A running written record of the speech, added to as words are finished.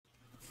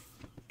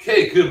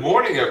Okay, good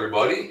morning,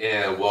 everybody,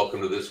 and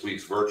welcome to this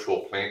week's virtual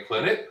plant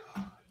clinic.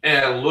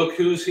 And look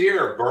who's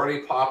here.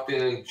 Bernie popped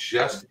in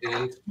just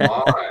in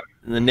time.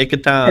 In the nick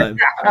of time.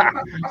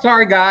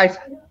 Sorry, guys.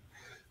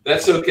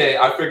 That's okay.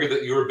 I figured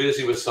that you were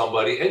busy with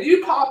somebody, and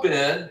you pop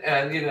in,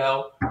 and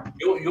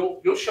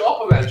you'll show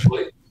up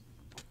eventually.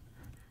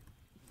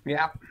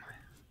 Yeah.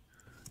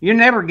 You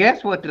never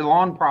guess what the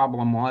lawn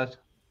problem was.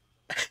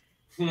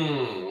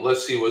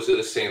 Let's see. Was it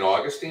a St.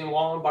 Augustine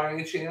lawn by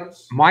any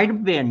chance? Might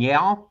have been,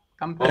 yeah.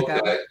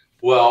 Okay.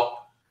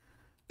 Well,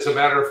 as a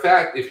matter of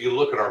fact, if you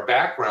look at our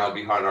background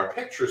behind our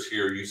pictures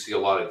here, you see a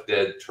lot of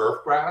dead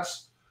turf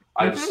grass.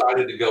 I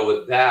decided to go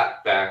with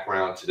that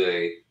background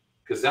today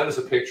because that is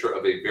a picture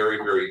of a very,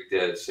 very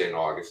dead St.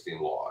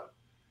 Augustine lawn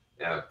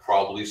and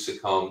probably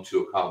succumbed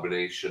to a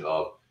combination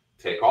of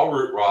take all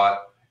root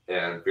rot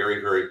and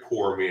very, very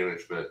poor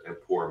management and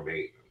poor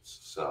maintenance.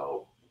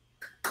 So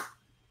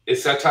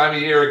it's that time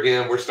of year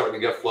again. We're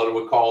starting to get flooded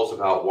with calls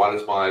about why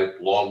does my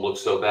lawn look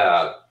so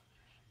bad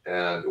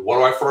and what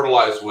do I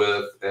fertilize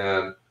with?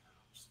 And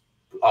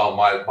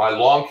my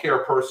lawn care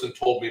person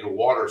told me to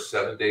water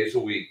 7 days a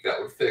week.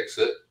 That would fix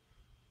it.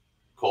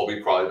 Colby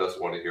probably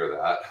doesn't want to hear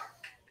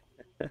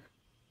that.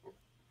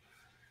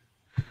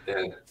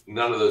 And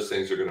none of those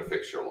things are going to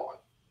fix your lawn.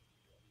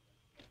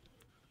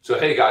 So,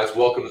 hey guys,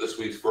 welcome to this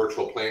week's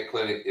virtual plant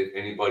clinic. If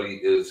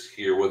anybody is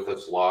here with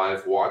us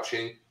live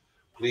watching,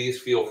 please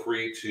feel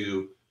free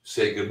to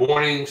say good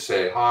morning,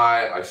 say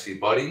hi. I see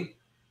Buddy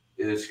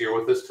is here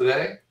with us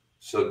today.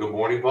 So good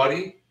morning,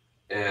 Buddy.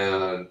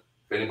 And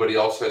if anybody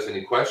else has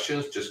any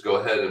questions, just go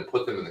ahead and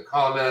put them in the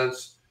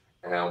comments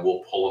and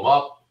we'll pull them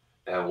up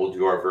and we'll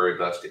do our very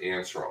best to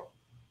answer them.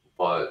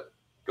 But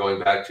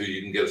going back to,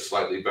 you can get a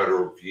slightly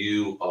better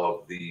view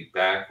of the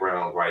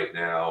background right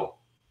now.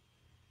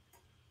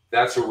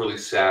 That's a really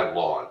sad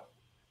lawn.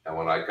 And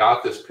when I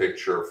got this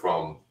picture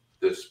from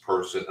this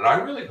person, and I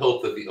really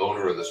hope that the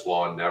owner of this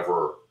lawn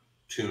never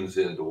tunes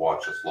in to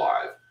watch us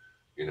live,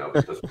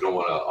 because we don't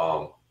want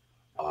to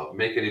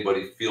make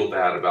anybody feel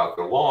bad about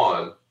their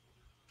lawn.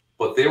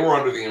 But they were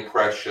under the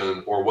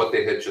impression, or what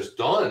they had just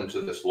done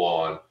to this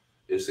lawn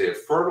is they had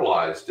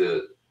fertilized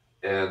it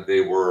and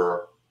they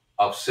were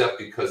upset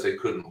because they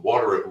couldn't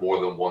water it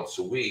more than once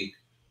a week,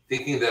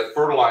 thinking that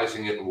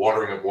fertilizing it and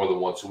watering it more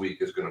than once a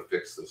week is going to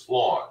fix this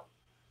lawn.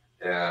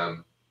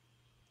 And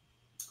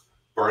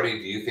Bernie,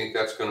 do you think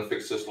that's going to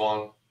fix this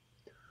lawn?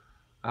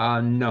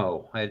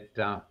 No, it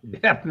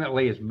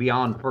definitely is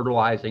beyond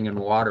fertilizing and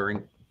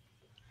watering.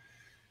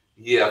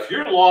 Yeah, if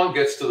your lawn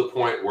gets to the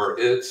point where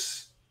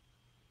it's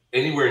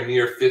anywhere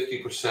near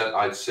 50%,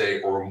 I'd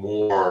say, or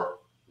more,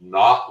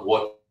 not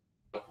what's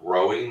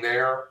growing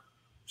there.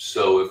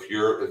 So if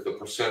the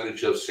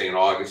percentage of St.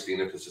 Augustine,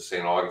 if it's a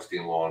St.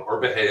 Augustine lawn,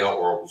 or Bahia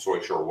or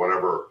Zoysia or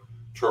whatever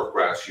turf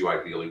grass you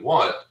ideally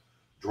want,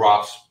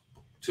 drops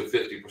to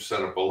 50%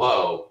 or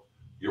below,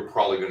 you're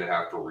probably going to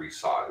have to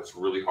resod. It's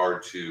really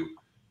hard to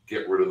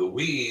get rid of the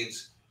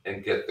weeds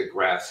and get the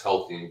grass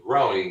healthy and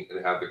growing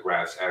and have the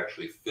grass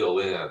actually fill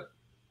in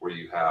where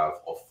you have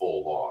a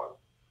full lawn.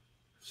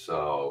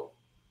 So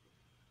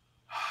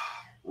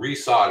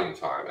resodding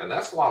time, and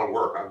that's a lot of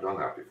work. I've done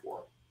that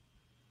before.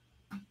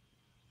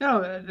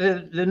 No,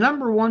 the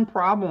number one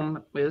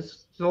problem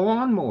is the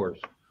lawnmowers.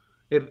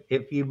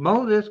 If you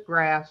mow this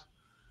grass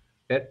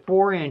at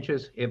 4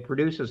 inches, it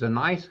produces a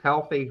nice,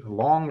 healthy,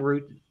 long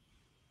root,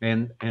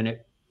 and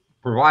it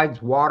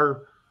provides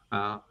water,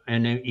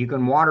 and you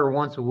can water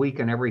once a week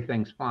and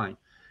everything's fine.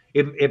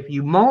 If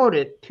you mow it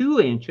at 2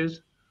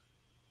 inches,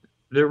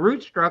 the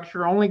root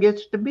structure only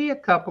gets to be a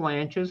couple of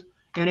inches,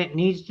 and it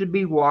needs to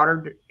be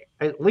watered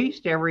at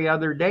least every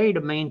other day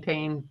to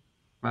maintain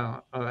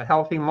a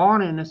healthy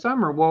lawn in the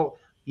summer. Well,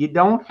 you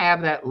don't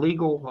have that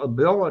legal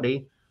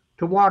ability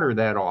to water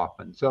that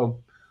often. So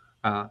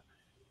on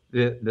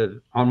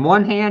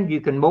one hand, you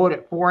can mow it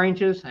at 4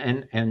 inches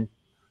and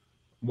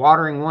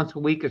watering once a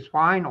week is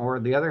fine,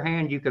 or the other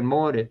hand, you can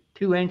mow it at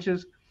 2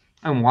 inches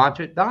and watch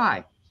it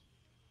die.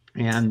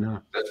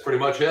 And that's pretty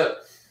much it.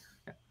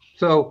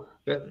 So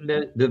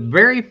the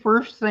very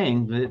first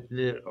thing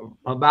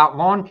about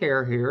lawn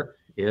care here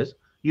is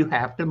you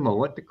have to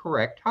mow it the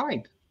correct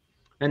height.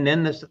 And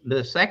then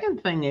the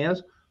second thing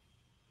is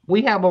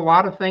we have a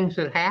lot of things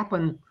that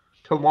happen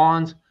to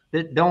lawns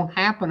that don't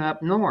happen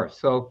up north.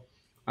 So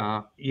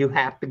you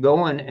have to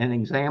go and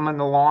examine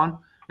the lawn.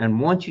 And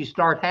once you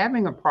start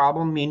having a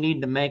problem, you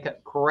need to make a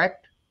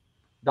correct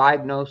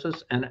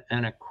diagnosis and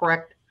a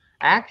correct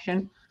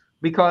action,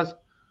 because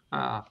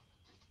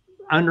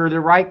under the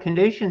right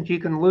conditions, you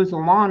can lose a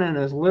lawn in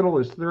as little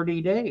as 30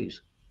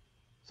 days.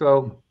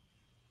 So,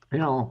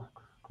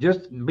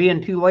 just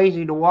being too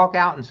lazy to walk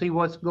out and see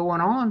what's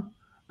going on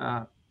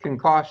can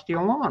cost you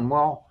a lawn.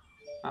 Well,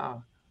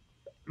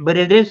 but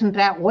it isn't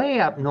that way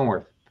up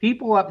north.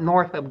 People up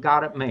north have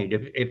got it made.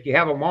 If you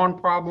have a lawn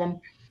problem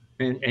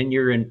and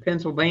you're in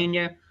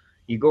Pennsylvania,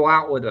 you go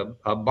out with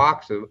a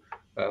box of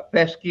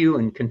fescue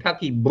and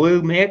Kentucky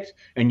Blue mix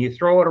and you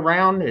throw it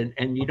around,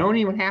 and you don't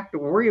even have to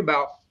worry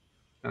about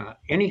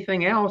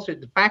anything else.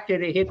 The fact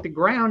that it hit the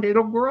ground,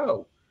 it'll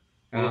grow.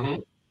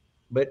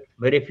 But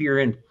if you're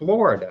in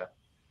Florida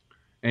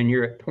and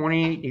you're at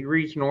 28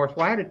 degrees north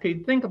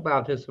latitude, think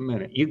about this a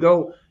minute. You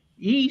go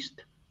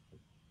east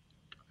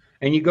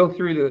and you go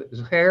through the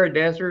Sahara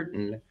Desert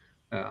and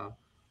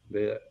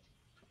the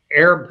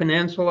Arab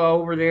Peninsula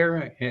over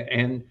there,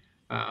 and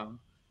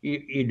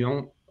you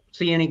don't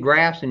see any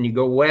grass, and you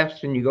go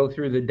west and you go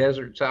through the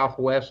desert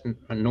southwest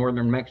and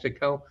northern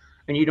Mexico,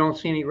 and you don't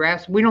see any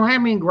grass. We don't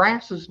have any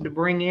grasses to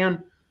bring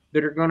in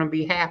that are going to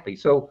be happy.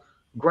 So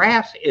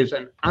grass is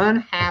an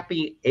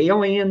unhappy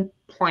alien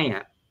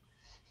plant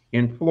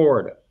in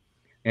Florida,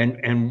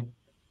 and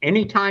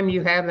anytime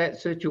you have that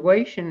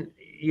situation,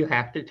 you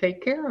have to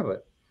take care of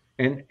it,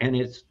 and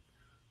it's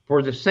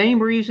for the same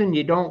reason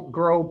you don't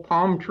grow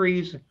palm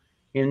trees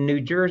in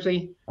New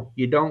Jersey,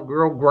 you don't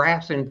grow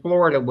grass in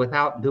Florida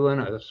without doing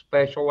a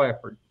special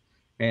effort.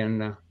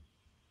 And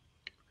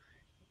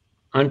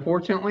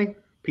unfortunately,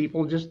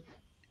 people just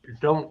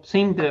don't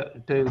seem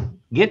to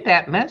get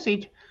that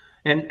message.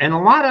 And a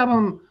lot of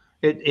them,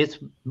 it's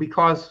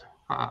because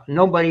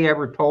nobody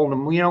ever told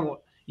them,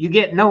 you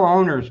get no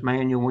owner's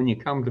manual when you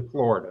come to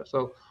Florida. So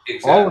all the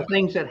Exactly.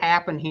 things that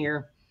happen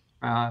here,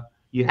 uh,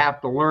 you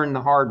have to learn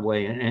the hard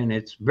way. And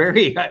it's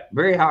very,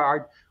 very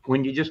hard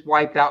when you just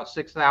wiped out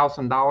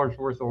 $6,000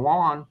 worth of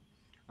lawn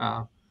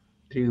uh,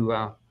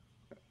 to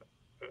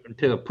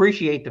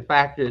appreciate the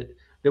fact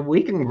that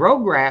we can grow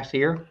grass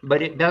here,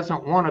 but it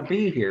doesn't want to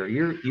be here.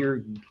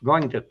 You're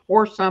going to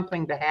force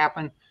something to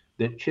happen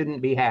that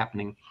shouldn't be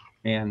happening,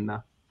 and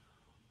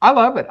I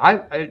love it.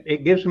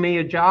 It gives me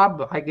a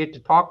job. I get to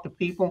talk to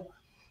people,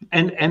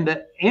 and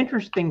the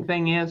interesting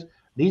thing is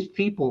these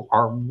people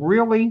are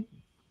really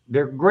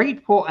they're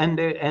grateful and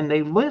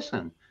they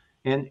listen,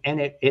 and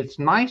it's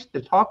nice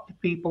to talk to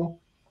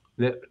people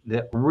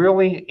that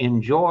really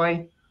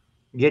enjoy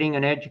getting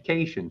an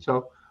education.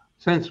 So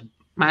since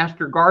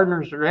master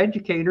gardeners are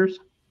educators,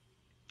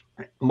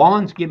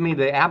 lawns give me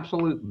the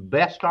absolute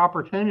best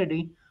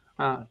opportunity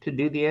to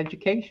do the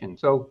education.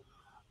 So,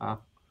 uh,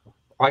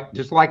 like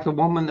just like the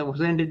woman that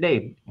was in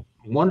today,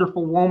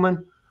 wonderful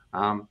woman,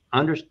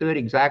 understood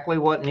exactly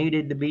what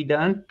needed to be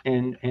done,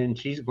 and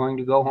she's going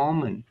to go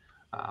home and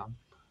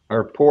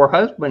her poor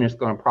husband is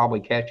going to probably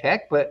catch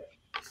heck, but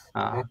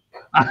uh,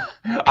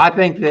 I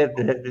think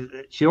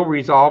that she'll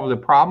resolve the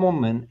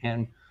problem,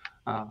 and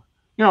uh,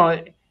 you know,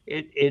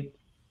 it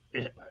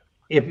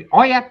if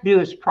all you have to do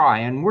is try,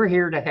 and we're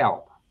here to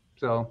help.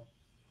 So,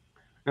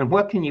 and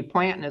what can you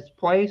plant in its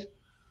place?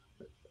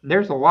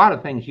 There's a lot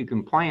of things you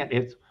can plant.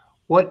 It's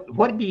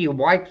what do you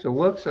like the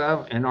looks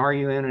of, and are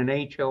you in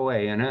an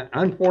HOA? And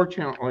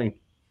unfortunately,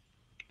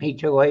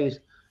 HOAs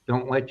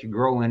don't let you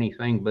grow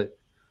anything but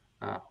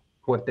uh,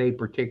 what they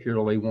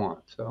particularly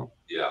want. So,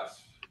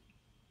 Yes.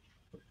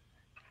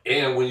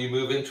 And when you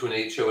move into an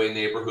HOA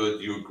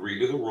neighborhood, you agree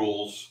to the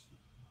rules.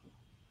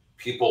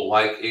 People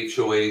like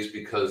HOAs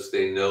because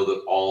they know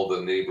that all the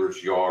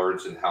neighbors'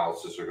 yards and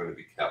houses are going to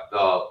be kept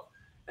up,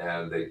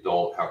 and they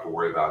don't have to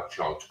worry about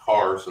junked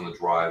cars in the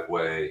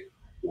driveway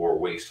or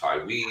waist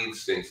high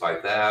weeds, things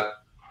like that.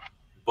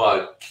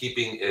 But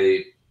keeping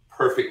a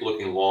perfect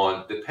looking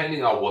lawn,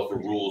 depending on what the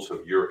rules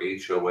of your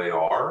HOA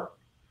are,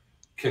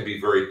 can be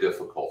very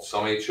difficult.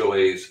 Some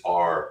HOAs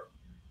are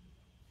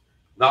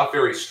not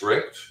very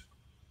strict.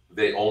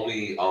 They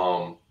only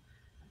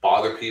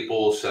bother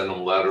people, send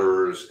them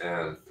letters,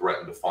 and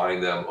threaten to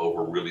fine them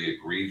over really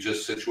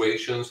egregious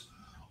situations.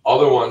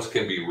 Other ones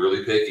can be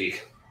really picky.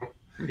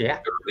 yeah.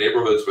 There are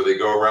neighborhoods where they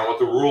go around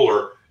with a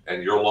ruler,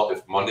 and your lawn,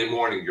 if Monday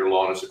morning your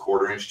lawn is a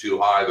quarter inch too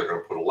high, they're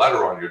going to put a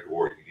letter on your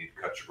door. You need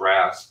to cut your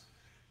grass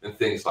and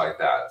things like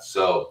that.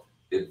 So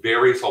it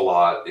varies a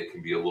lot. It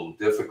can be a little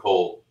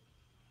difficult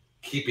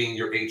keeping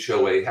your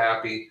HOA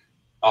happy.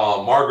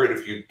 Margaret,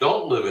 if you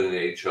don't live in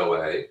an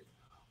HOA,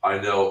 I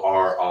know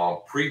our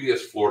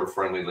previous Florida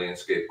Friendly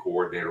Landscape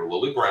Coordinator,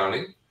 Lily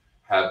Browning,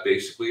 had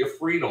basically a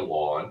freedom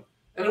lawn,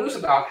 and it was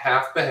about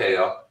half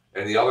Bahia,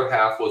 and the other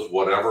half was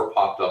whatever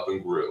popped up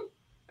and grew.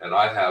 And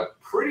I have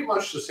pretty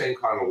much the same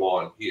kind of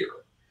lawn here.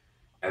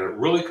 And it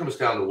really comes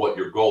down to what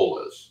your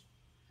goal is.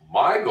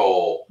 My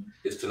goal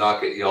is to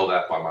not get yelled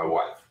at by my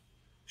wife.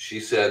 She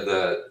said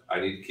that I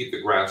need to keep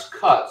the grass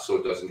cut so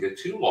it doesn't get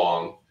too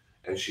long,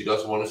 and she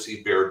doesn't want to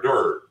see bare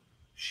dirt.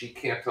 She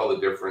can't tell the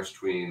difference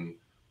between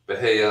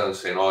Bahia and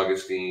St.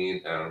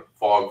 Augustine and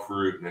fog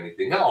fruit and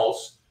anything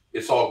else.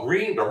 It's all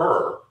green to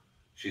her.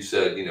 She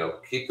said,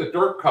 keep the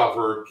dirt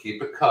covered,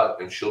 keep it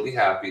cut, and she'll be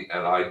happy.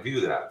 And I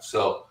do that.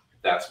 So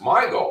that's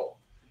my goal.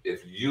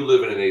 If you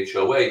live in an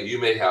HOA,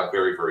 you may have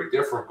very, very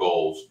different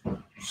goals.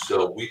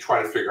 So we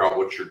try to figure out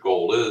what your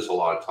goal is a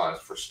lot of times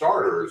for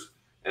starters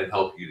and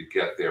help you to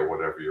get there,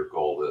 whatever your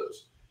goal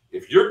is.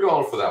 If you're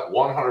going for that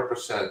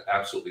 100%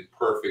 absolutely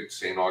perfect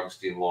St.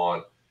 Augustine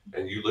lawn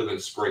and you live in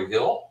Spring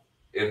Hill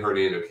in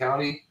Hernando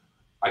County,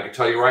 I can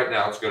tell you right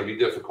now it's going to be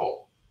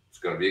difficult. It's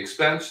going to be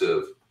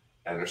expensive,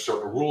 and there's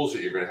certain rules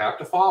that you're going to have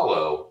to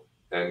follow,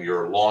 and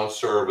your lawn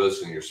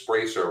service and your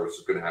spray service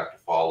is going to have to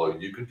follow.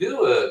 You can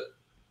do it,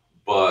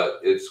 but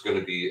it's going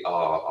to be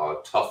a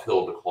tough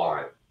hill to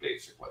climb,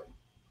 basically.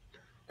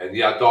 And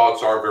yeah,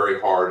 dogs are very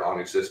hard on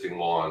existing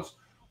lawns.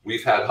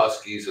 we've had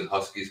Huskies, and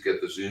Huskies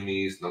get the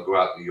zoomies, and they'll go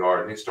out in the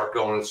yard and they start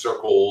going in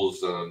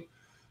circles, and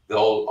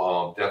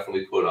they'll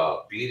definitely put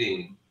a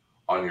beating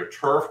on your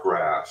turf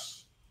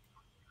grass.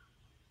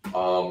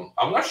 I'm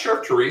not sure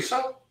if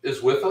Teresa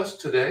is with us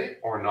today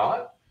or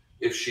not.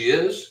 If she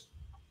is,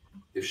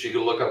 if she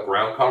could look up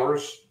ground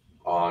covers,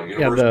 Yeah,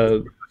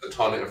 University has a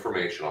ton of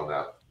information on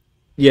that.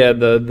 yeah,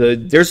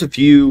 there's a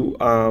few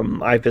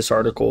IPIS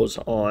articles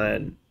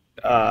on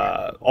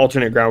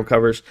alternate ground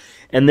covers,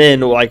 and then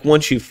like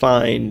once you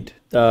find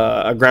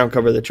a ground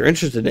cover that you're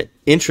interested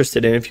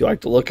in, if you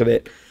like the look of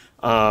it,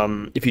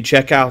 if you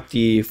check out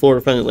the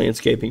Florida Friendly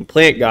Landscaping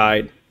Plant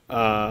Guide,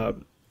 the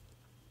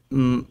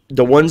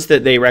ones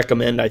that they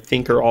recommend I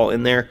think are all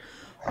in there,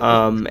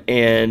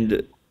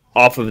 and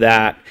off of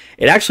that,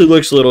 it actually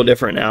looks a little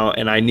different now,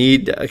 and I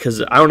need,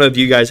 because I don't know if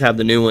you guys have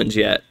the new ones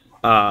yet.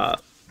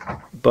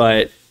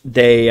 But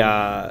they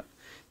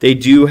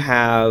do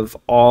have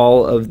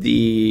all of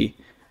the.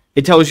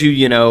 It tells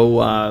you,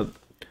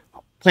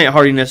 plant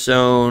hardiness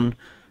zone,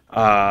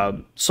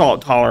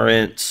 salt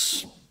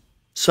tolerance,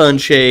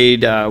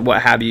 sunshade,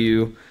 what have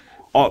you,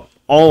 all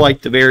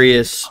like the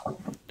various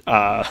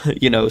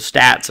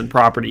stats and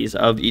properties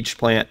of each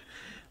plant.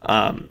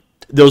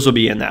 Those will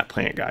be in that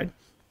plant guide.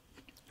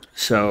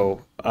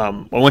 So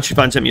once you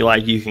find something you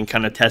like, you can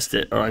kind of test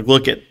it or like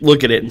look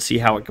at it and see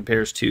how it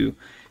compares to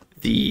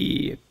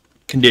the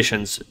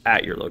conditions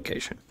at your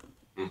location.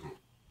 Mm-hmm.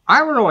 I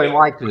really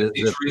like the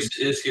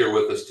Teresa is here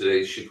with us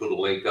today. She put a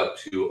link up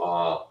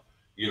to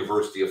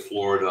University of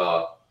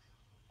Florida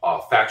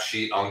fact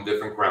sheet on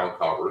different ground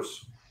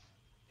covers.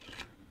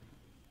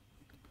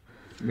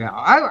 Yeah,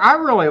 I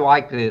really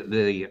like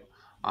the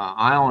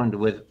island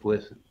with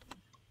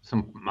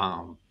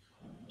some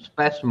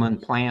specimen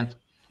plants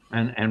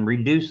and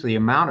reduce the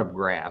amount of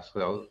grass.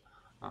 So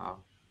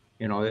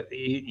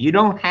you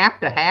don't have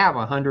to have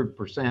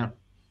 100%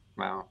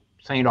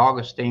 St.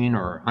 Augustine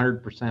or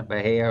 100%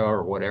 Bahia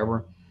or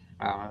whatever.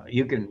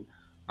 You can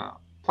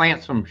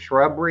plant some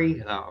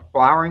shrubbery,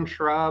 flowering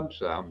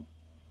shrubs,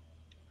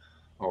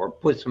 or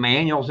put some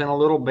annuals in a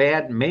little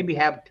bed, and maybe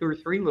have 2 or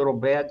 3 little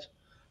beds,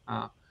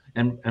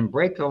 and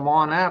break the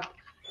lawn up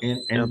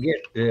and get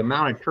the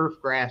amount of turf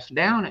grass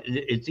down.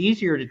 It's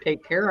easier to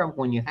take care of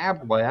when you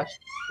have less.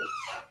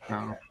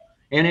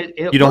 And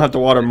you don't have to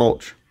water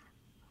mulch.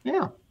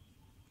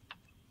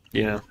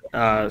 Yeah.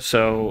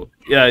 So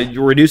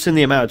you're reducing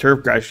the amount of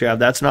turf grass you have.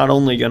 That's not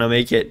only going to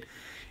make it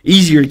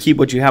easier to keep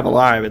what you have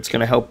alive, it's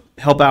going to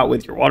help out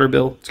with your water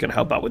bill. It's going to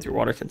help out with your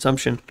water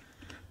consumption.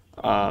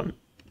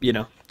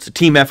 It's a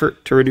team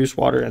effort to reduce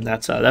water, and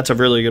that's a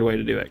really good way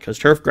to do it, because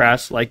turf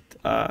grass, like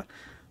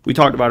we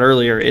talked about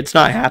earlier, it's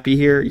not happy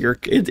here.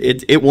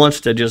 It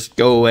wants to just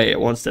go away. It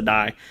wants to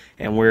die,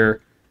 and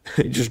we're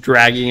just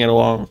dragging it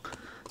along.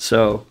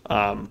 So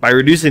by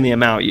reducing the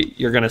amount,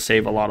 you're going to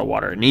save a lot of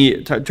water.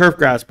 Turf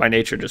grass by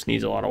nature just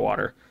needs a lot of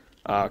water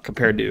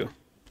compared to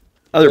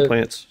other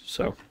plants.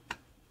 So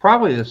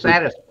probably the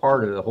saddest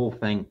part of the whole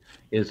thing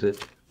is that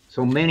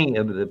so many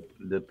of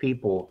the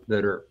people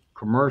that are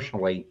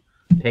commercially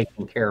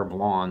taking care of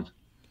lawns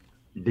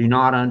do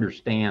not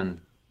understand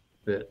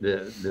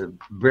the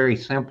very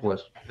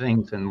simplest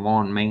things in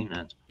lawn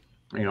maintenance.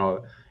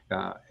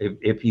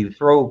 If you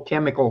throw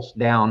chemicals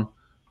down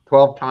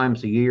 12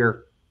 times a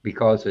year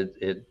because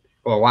it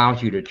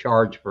allows you to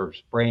charge for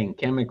spraying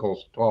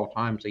chemicals 12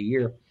 times a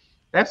year,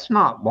 that's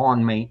not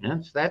lawn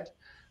maintenance.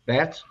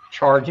 That's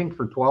charging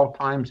for 12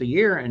 times a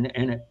year, and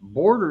it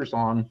borders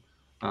on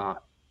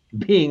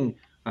being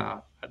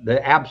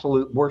the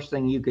absolute worst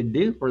thing you could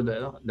do for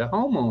the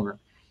homeowner.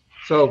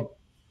 So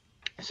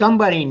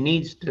somebody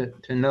needs to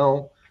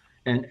know,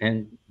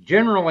 and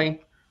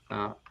generally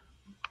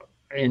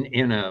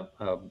in a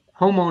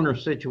homeowner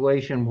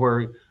situation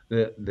where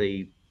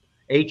the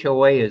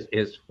HOA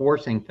is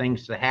forcing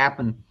things to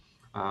happen,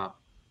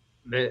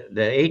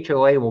 the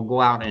HOA will go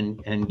out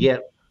and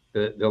get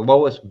the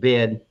lowest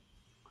bid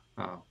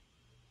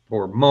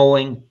for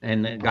mowing,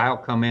 and the guy will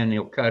come in and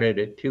he'll cut it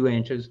at 2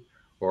 inches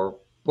or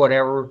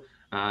whatever.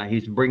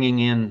 He's bringing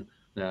in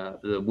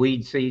the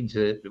weed seeds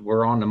that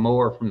were on the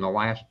mower from the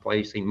last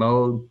place he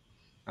mowed,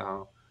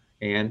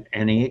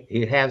 and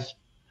he has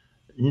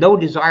no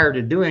desire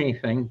to do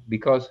anything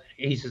because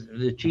he's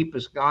the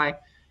cheapest guy,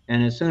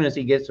 and as soon as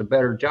he gets a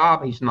better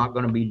job, he's not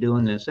going to be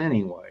doing this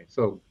anyway.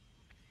 So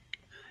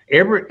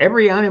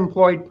every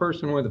unemployed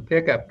person with a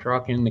pickup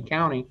truck in the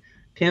county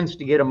tends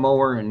to get a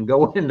mower and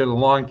go into the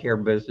lawn care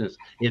business.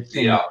 It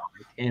seems,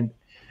 and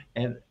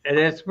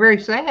it's very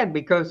sad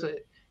because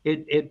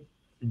it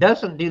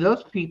doesn't do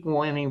those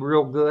people any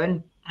real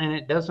good, and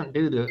it doesn't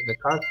do the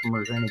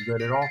customers any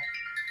good at all.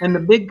 And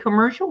the big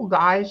commercial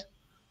guys,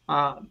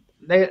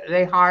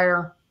 they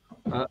hire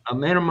a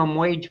minimum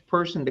wage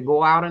person to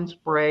go out and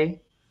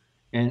spray,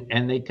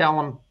 and they tell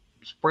them,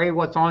 spray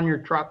what's on your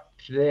truck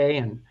today,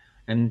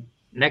 and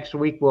next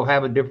week we'll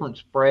have a different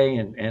spray,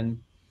 and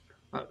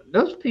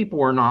those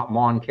people are not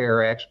lawn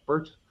care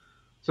experts.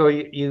 So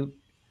if you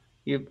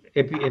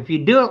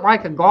do it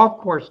like a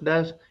golf course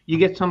does, you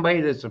get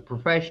somebody that's a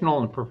professional,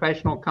 and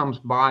professional comes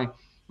by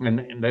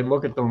and they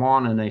look at the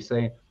lawn and they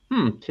say,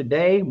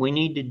 today we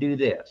need to do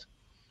this.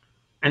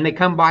 And they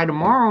come by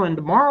tomorrow, and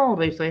tomorrow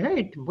they say,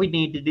 hey, we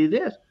need to do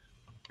this.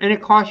 And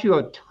it costs you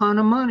a ton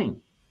of money.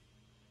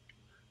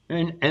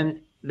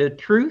 And the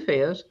truth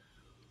is,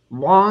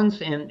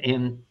 lawns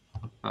in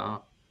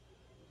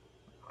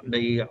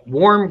the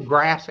warm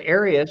grass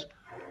areas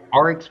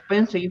are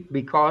expensive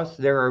because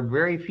there are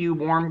very few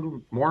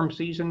warm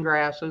season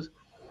grasses,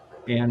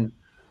 and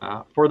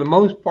for the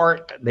most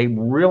part, they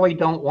really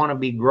don't want to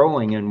be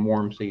growing in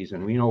warm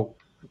season.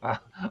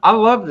 I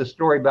love the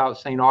story about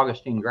St.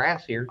 Augustine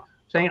grass here.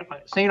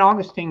 St.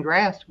 Augustine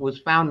grass was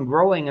found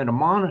growing in a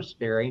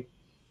monastery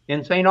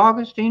in St.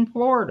 Augustine,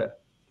 Florida.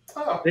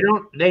 Oh.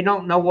 They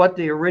don't know what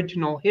the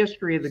original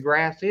history of the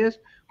grass is,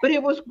 but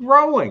it was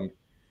growing.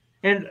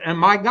 And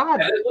my God,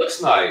 and it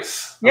looks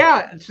nice.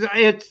 Yeah,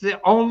 it's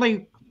the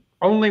only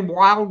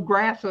wild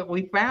grass that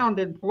we found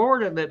in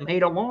Florida that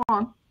made a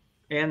lawn.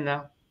 And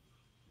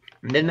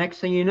the next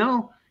thing you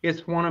know,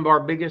 it's one of our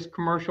biggest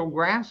commercial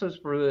grasses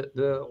for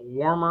the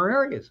warmer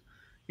areas.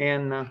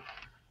 And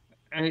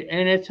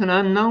it's an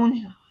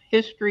unknown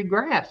history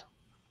grass.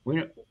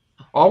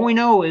 All we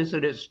know is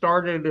that it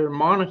started at a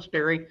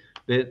monastery.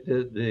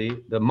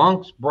 The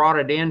monks brought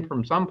it in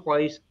from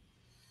someplace,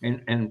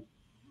 and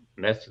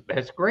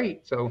that's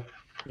great. So,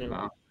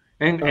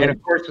 and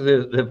of course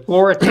the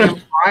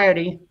Floratam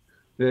variety,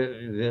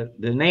 the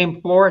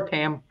name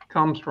Floratam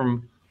comes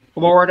from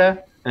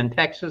Florida and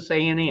Texas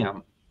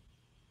A&M.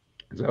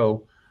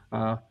 So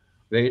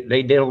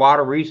they did a lot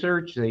of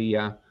research.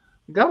 The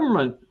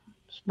government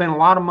spent a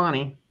lot of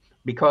money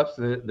because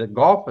the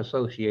Golf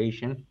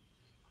Association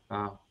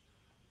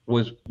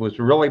was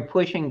really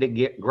pushing to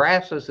get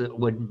grasses that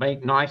would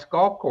make nice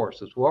golf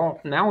courses. Well,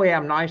 now we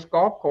have nice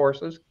golf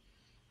courses,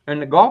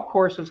 and the golf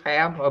courses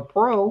have a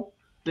pro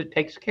that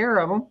takes care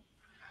of them.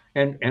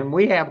 And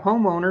we have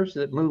homeowners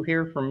that move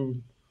here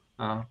from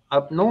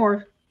up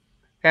north,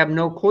 have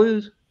no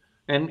clues,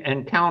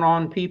 and count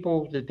on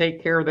people to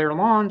take care of their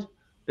lawns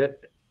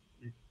that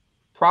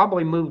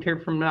probably moved here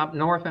from up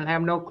north and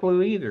have no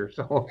clue either.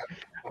 So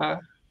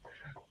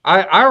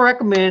I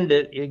recommend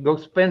that you go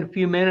spend a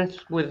few minutes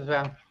with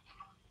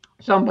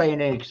somebody in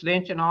the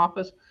extension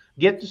office,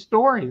 get the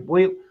story.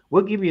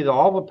 We'll give you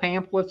all the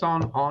pamphlets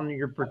on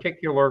your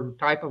particular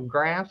type of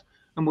grass,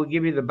 and we'll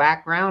give you the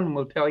background, and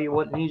we'll tell you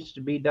what needs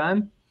to be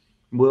done.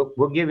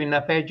 We'll give you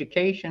enough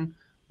education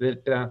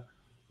that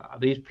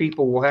these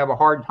people will have a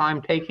hard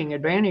time taking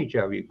advantage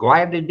of you.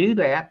 Glad to do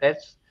that.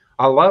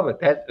 I love it.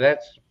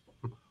 That's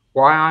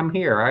why I'm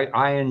here.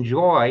 I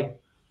enjoy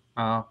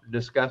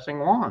discussing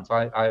lawns.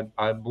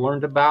 I've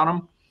learned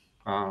about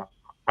them.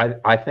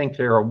 I think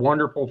they're a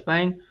wonderful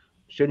thing.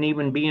 Shouldn't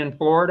even be in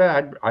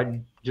Florida.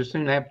 I'd just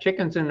soon have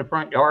chickens in the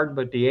front yard,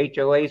 but the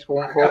HOAs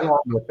won't go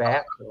along with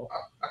that. So.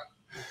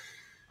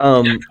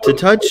 To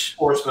touch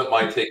enforcement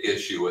might take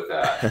issue with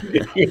that.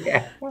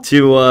 Yeah.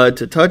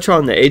 To touch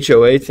on the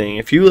HOA thing,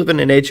 if you live in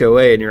an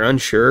HOA and you're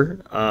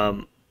unsure,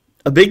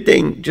 a big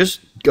thing,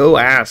 just go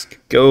ask.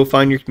 Go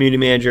find your community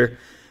manager,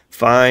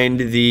 find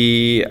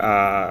the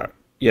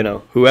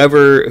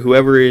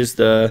whoever is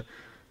the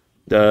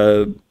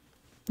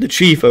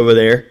chief over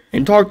there,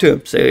 and talk to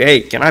him. Say,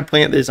 hey, can I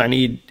plant this? I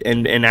need,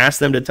 and ask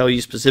them to tell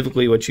you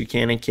specifically what you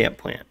can and can't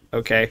plant.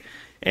 Okay.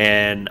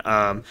 And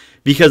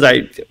because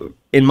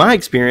in my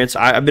experience,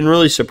 I've been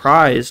really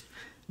surprised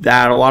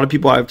that a lot of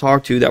people I've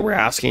talked to that were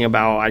asking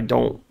about, I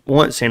don't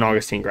want St.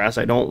 Augustine grass.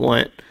 I don't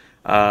want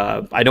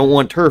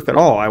turf at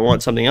all. I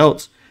want something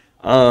else.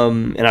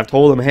 And I've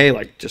told them, hey,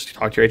 like, just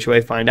talk to your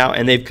HOA, find out.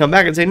 And they've come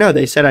back and say, no,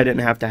 they said I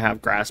didn't have to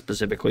have grass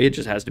specifically. It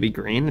just has to be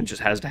green. It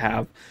just has to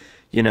have,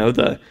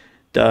 the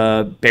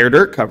bare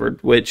dirt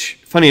covered,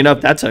 which, funny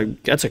enough, that's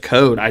a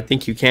code. I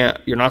think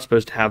you're not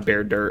supposed to have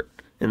bare dirt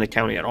in the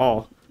county at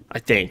all. I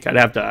think I'd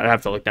have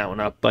to look that one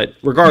up, but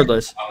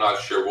regardless, I'm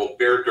not sure. Well,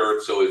 bare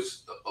dirt, so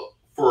it's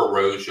for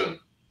erosion.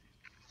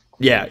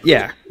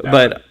 Yeah.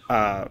 But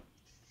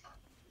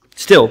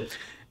still,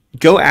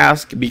 go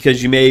ask,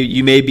 because you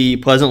may be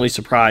pleasantly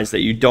surprised that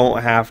you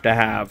don't have to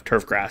have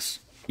turf grass,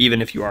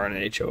 even if you are in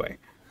an HOA.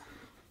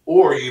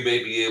 Or you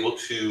may be able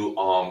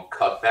to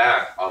cut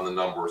back on the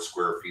number of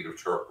square feet of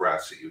turf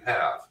grass that you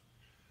have.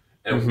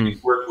 And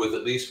we've worked with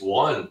at least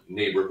one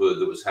neighborhood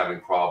that was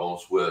having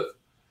problems with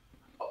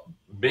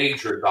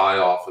major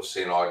die-off of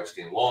St.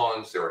 Augustine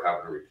lawns. They were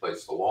having to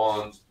replace the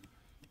lawns.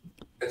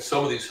 And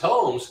some of these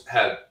homes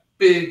had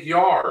big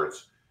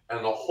yards,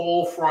 and the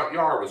whole front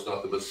yard was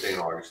nothing but St.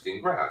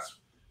 Augustine grass.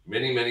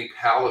 Many, many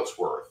pallets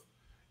worth.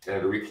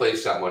 And to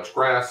replace that much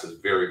grass is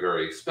very,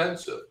 very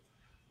expensive.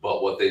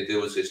 But what they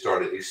did was they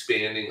started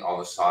expanding on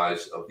the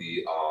size of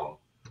the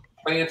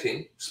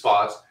planting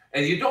spots.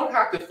 And you don't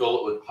have to fill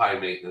it with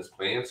high-maintenance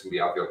plants and be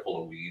out there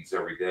pulling weeds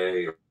every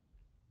day.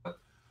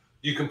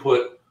 You can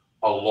put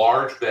a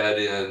large bed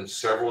in,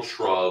 several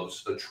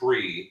shrubs, a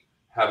tree,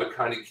 have it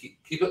kind of keep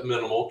it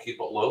minimal, keep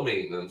it low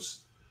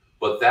maintenance,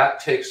 but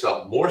that takes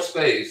up more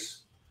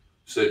space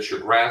so that your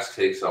grass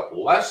takes up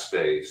less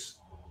space.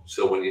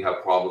 So when you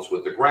have problems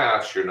with the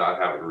grass, you're not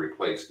having to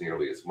replace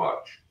nearly as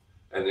much.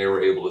 and they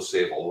were able to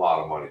save a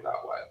lot of money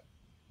that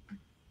way.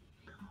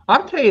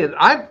 I'll tell you,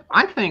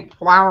 I think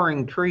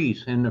flowering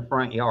trees in the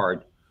front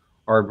yard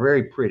are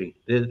very pretty.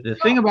 The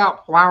thing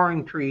about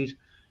flowering trees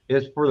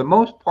is, for the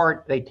most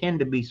part, they tend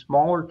to be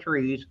smaller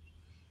trees,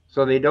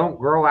 so they don't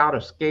grow out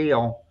of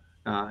scale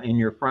in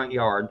your front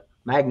yard.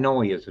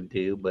 Magnolias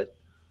do, but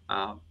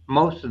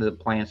most of the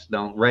plants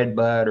don't.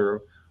 Redbud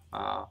or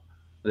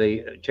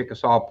the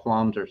Chickasaw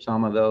plums or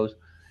some of those,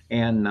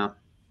 and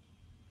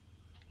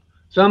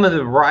some of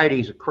the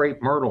varieties of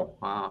crepe myrtle,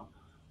 are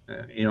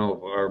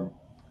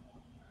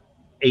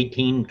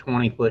 18,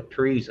 20-foot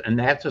trees, and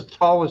that's as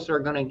tall as they're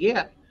going to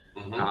get.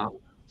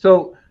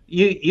 So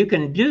you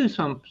can do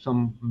some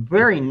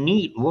very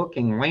neat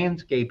looking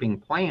landscaping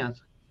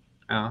plants,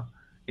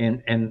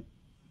 and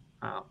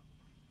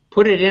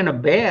put it in a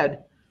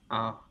bed.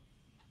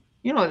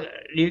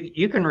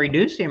 You can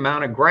reduce the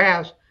amount of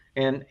grass,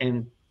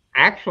 and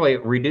actually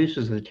it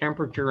reduces the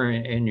temperature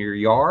in your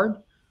yard.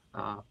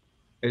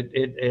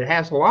 It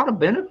has a lot of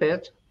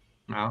benefits,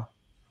 and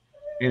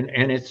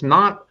it's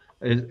not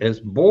as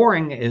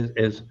boring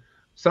as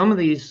some of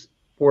these,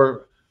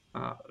 where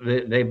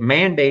they've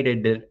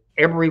mandated that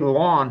every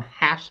lawn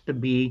has to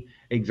be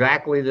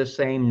exactly the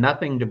same,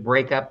 nothing to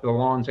break up the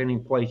lawns any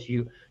place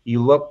you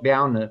look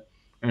down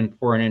and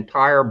for an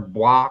entire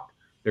block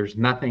there's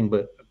nothing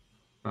but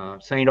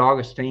St.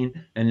 Augustine,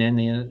 and then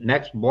the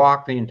next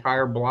block, the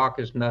entire block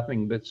is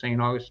nothing but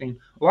St. Augustine.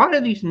 A lot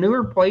of these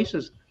newer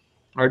places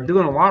are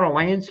doing a lot of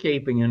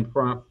landscaping in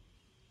front,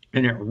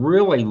 and it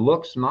really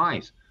looks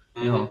nice.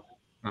 The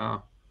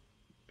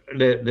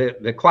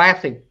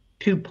classic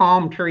 2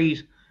 palm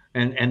trees,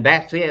 and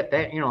that's it.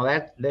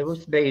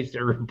 Those days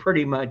are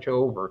pretty much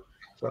over.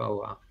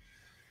 So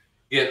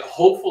yeah,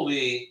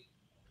 hopefully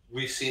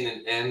we've seen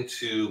an end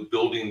to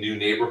building new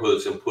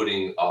neighborhoods and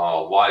putting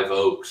live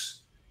oaks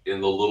in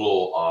the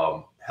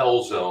little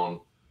hell zone,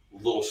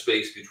 little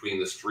space between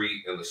the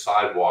street and the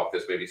sidewalk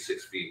that's maybe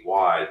 6 feet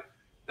wide.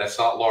 That's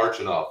not large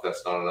enough.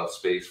 That's not enough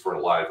space for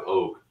a live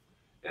oak.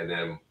 And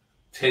then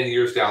 10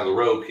 years down the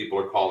road, people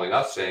are calling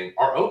us saying,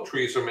 our oak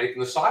trees are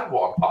making the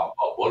sidewalk pop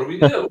up. What do we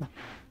do?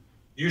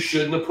 You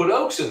shouldn't have put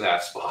oaks in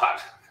that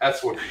spot.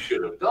 That's what you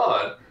should have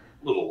done. A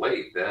little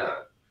late then.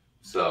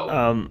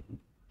 So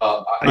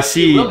I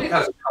see. Lily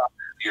has a comment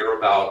here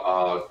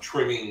about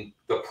trimming,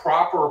 the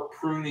proper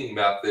pruning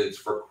methods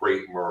for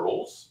crepe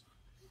myrtles.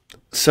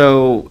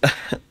 So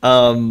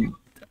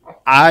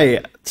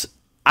I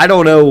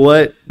don't know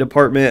what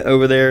department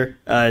over there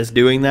is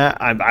doing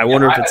that. I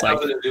wonder if it's I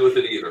have nothing to do with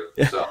it either.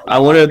 So. I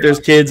wonder if there's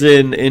kids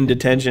in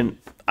detention.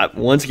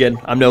 Once again,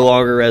 I'm no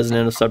longer a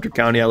resident of Sumter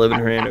County. I live in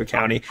Hernando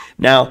County.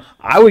 Now,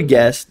 I would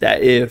guess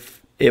that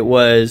if it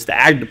was the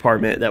ag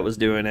department that was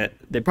doing it,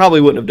 they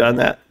probably wouldn't have done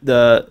that.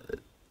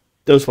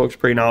 Those folks are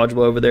pretty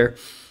knowledgeable over there.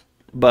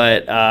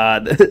 But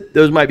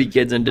those might be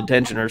kids in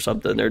detention or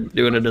something. They're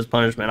doing it as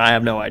punishment. I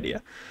have no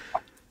idea.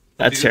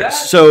 That's terrible.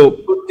 So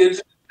kids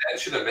in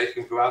detention and make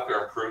them go out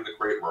there and prune the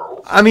crepe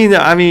myrtles. I mean,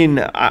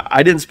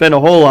 I didn't spend a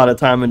whole lot of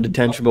time in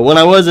detention, but when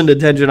I was in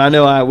detention, I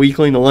know we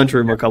cleaned the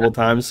lunchroom a couple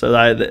times, so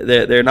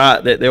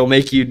they'll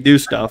make you do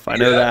stuff. I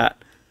know that.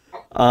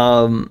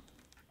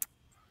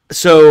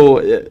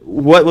 So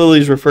what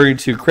Lily's referring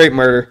to, crepe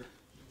myrtle.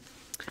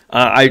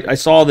 I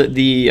saw that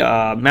the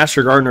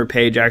Master Gardener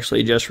page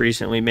actually just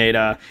recently made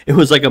it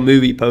was like a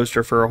movie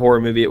poster for a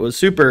horror movie. It was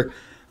super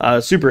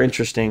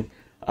interesting.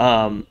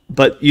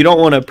 But you don't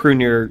want to prune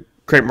your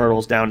crepe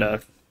myrtles down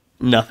to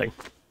nothing,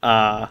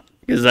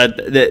 because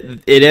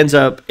it ends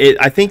up.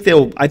 I think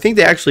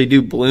they actually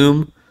do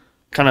bloom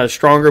kind of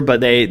stronger,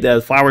 but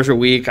the flowers are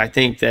weak. I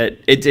think that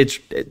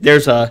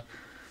there's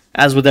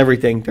as with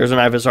everything, there's an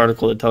IVIS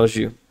article that tells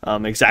you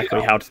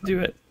exactly how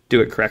to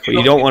do it correctly.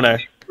 You don't want to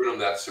prune them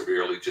that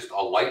severely. Just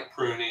a light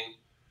pruning.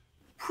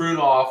 Prune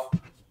off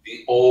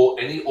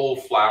any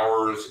old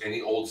flowers,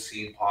 any old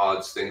seed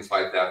pods, things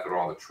like that are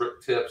on the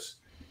trip tips.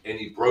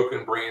 Any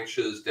broken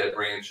branches, dead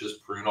branches,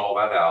 prune all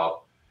that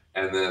out.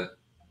 And then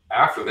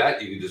after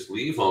that, you can just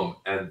leave them.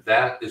 And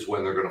that is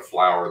when they're going to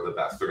flower the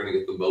best. They're going to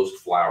get the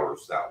most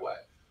flowers that way.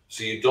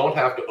 So you don't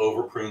have to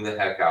over prune the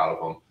heck out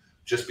of them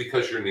just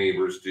because your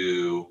neighbors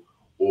do,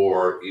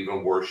 or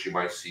even worse, you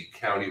might see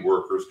county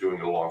workers doing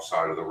it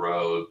alongside of the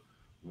road.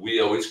 We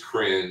always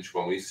cringe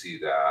when we see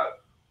that.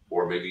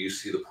 Or maybe you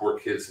see the poor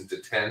kids in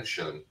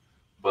detention,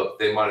 but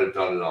they might have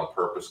done it on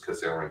purpose because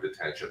they were in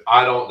detention.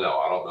 I don't know.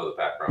 I don't know the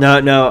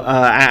background. No.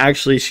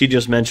 Actually, she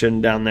just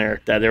mentioned down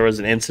there that there was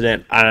an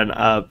incident.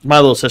 My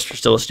little sister's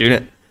still a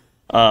student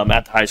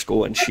at the high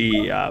school, and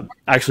she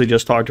actually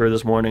just talked to her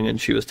this morning, and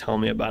she was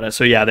telling me about it.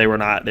 So yeah, they were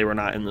not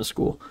in the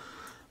school.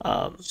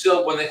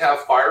 So when they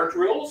have fire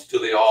drills, do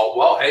they all?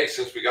 Well, hey,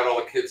 since we got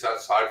all the kids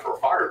outside for a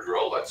fire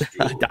drill, let's do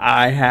it.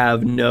 I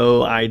have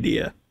no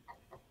idea.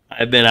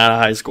 I've been out of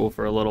high school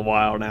for a little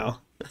while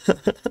now.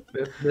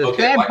 The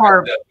sad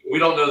part, we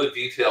don't know the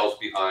details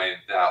behind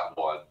that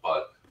one,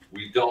 but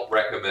we don't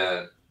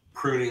recommend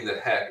pruning the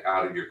heck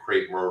out of your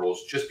crepe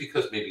myrtles just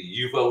because maybe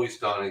you've always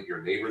done it,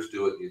 your neighbors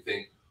do it, and you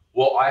think,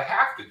 well, I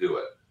have to do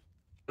it.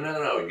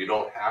 No, you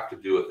don't have to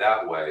do it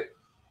that way.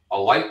 A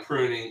light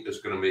pruning is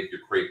going to make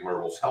your crepe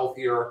myrtles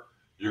healthier.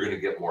 You're going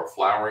to get more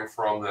flowering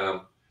from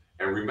them.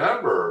 And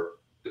remember,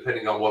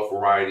 depending on what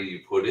variety you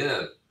put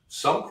in,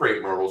 some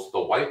crepe myrtles, the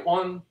white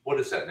one, what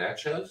is that,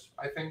 Natchez,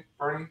 I think,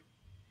 Bernie?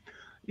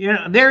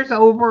 Yeah, there's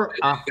over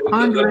 100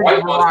 the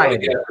white one's going to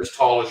varieties. get as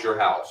tall as your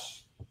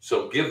house.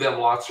 So give them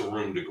lots of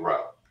room to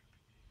grow.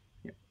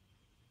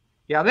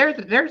 Yeah,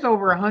 there's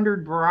over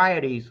 100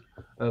 varieties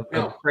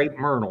of crepe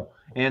myrtle,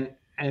 and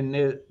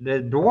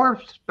the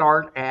dwarfs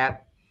start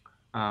at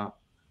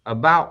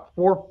about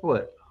 4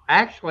 foot.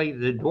 Actually,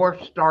 the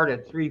dwarfs start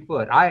at 3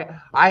 foot.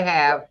 I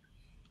have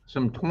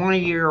some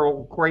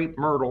 20-year-old crepe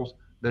myrtles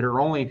that are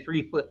only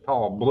 3 foot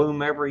tall,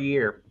 bloom every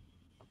year.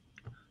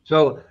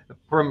 So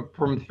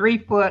from 3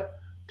 foot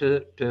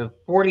to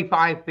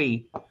 45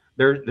 feet,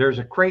 there's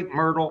a crepe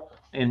myrtle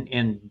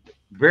in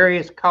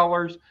various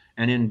colors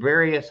and in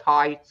various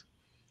heights,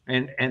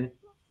 and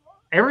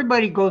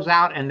everybody goes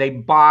out and they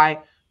buy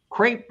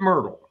crepe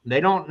myrtle.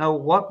 They don't know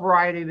what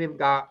variety they've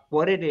got,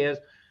 what it is.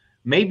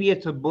 Maybe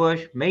it's a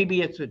bush,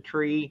 maybe it's a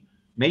tree,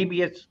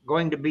 maybe it's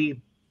going to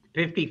be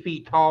 50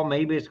 feet tall,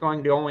 maybe it's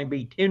going to only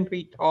be 10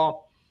 feet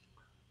tall.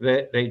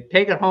 They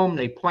take it home,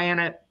 they plant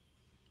it.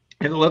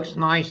 It looks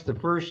nice the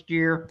first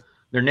year.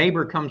 Their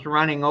neighbor comes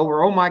running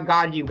over. Oh my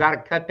God, you've got to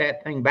cut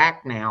that thing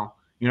back now.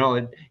 You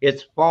know,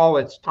 it's fall,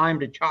 it's time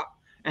to chop.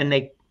 And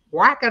they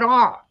whack it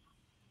off.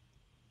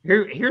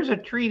 Here's a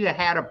tree that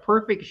had a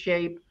perfect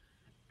shape.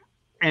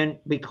 And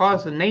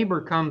because the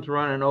neighbor comes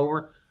running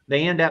over,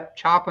 they end up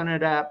chopping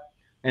it up.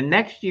 And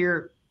next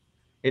year,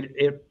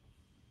 it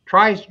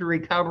tries to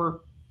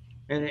recover,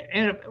 and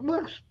it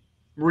looks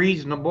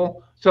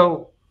reasonable.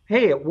 So,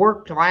 hey, it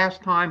worked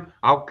last time.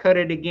 I'll cut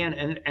it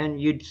again.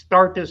 And you'd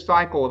start this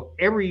cycle of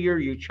every year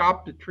you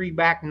chop the tree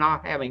back,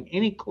 not having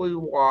any clue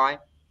why.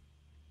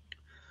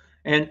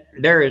 And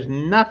there is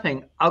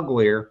nothing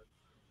uglier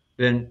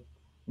than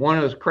one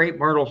of those crepe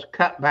myrtles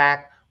cut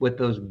back with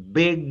those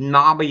big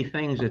knobby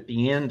things at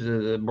the ends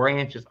of the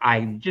branches.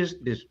 I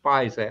just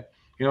despise that.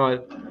 You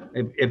know,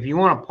 if you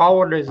want a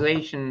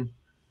pollination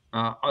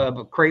of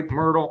a crepe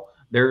myrtle,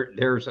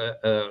 there's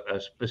a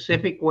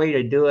specific way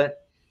to do it.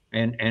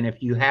 And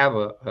if you have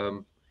a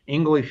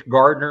English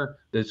gardener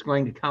that's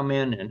going to come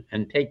in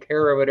and take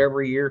care of it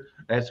every year,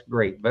 that's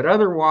great. But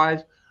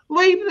otherwise,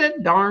 leave the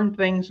darn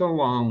things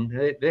alone.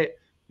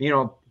 You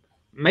know,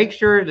 make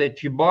sure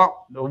that you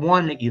bought the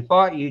one that you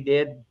thought you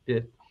did.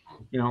 To,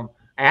 you know,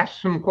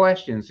 ask some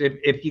questions.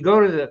 If you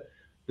go to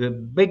the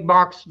big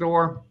box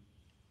store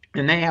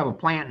and they have a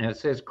plant that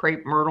says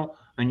crepe myrtle,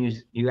 and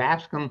you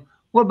ask them,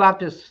 what about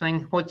this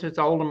thing? What's its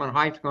ultimate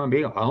height's going to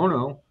be? I don't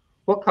know.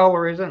 What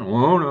color is it? I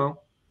don't know.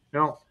 You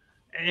know,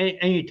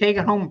 and you take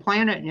it home and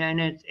plant it, and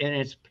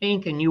it's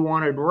pink, and you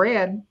wanted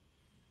red.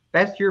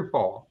 That's your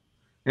fault.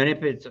 And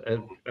if it's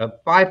a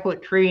 5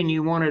 foot tree and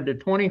you wanted a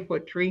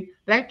 20-foot tree,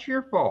 that's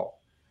your fault.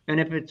 And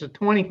if it's a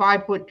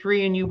 25-foot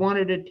tree and you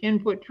wanted a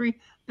 10-foot tree,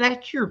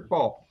 that's your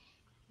fault.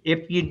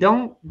 If you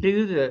don't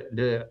do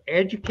the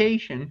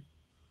education,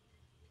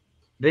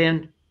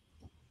 then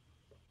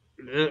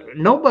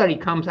nobody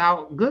comes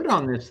out good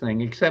on this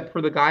thing except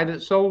for the guy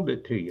that sold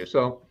it to you.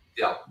 So,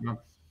 Yeah.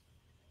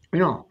 You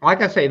know,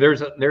 like I say,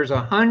 there's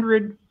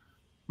 100,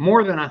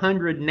 more than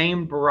 100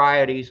 named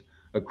varieties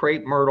of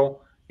crepe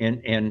myrtle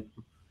and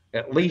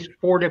at least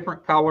 4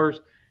 different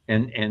colors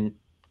and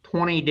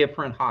 20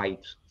 different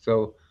heights.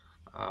 So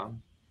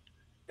And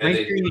make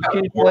they sure do you have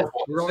choose dwarf what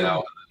ones really.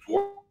 now. The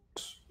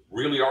dwarfs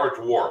really are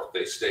dwarf.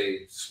 They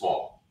stay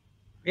small.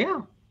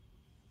 Yeah.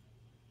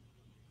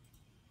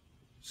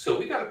 So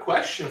we got a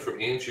question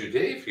from Andrew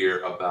Dave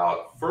here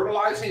about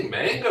fertilizing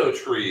mango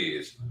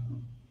trees.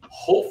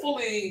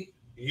 Hopefully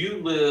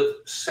you live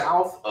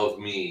south of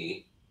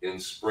me in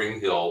Spring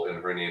Hill in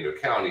Hernando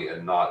County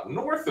and not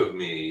north of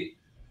me,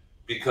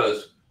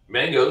 because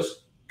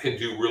mangoes can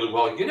do really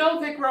well. You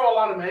know, they grow a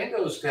lot of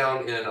mangoes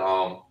down in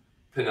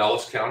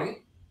Pinellas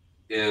County.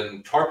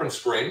 In Tarpon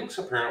Springs,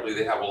 apparently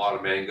they have a lot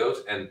of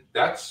mangoes, and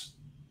that's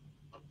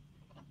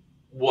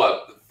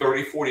what,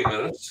 30, 40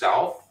 minutes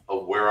south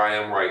of where I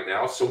am right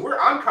now. So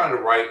I'm kind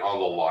of right on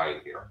the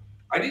line here.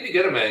 I need to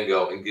get a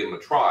mango and give them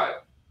a try,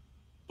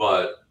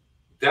 but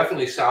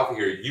definitely south of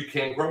here, you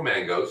can grow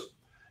mangoes.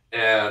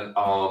 And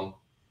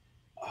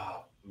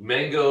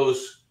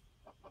mangoes,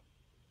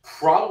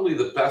 probably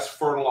the best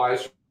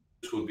fertilizer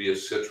would be a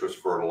citrus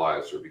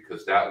fertilizer,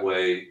 because that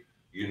way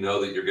you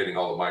know that you're getting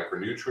all the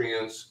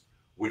micronutrients,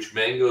 which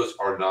mangoes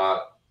are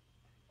not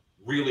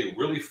really,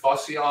 really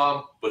fussy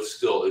on, but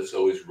still it's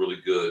always really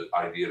good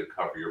idea to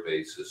cover your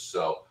bases.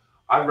 So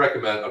I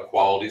recommend a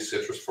quality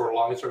citrus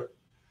fertilizer.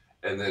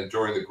 And then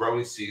during the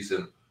growing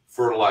season,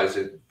 fertilize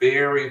it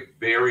very,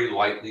 very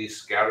lightly.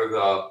 Scatter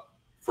the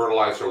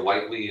fertilizer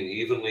lightly and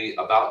evenly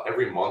about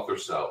every month or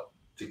so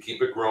to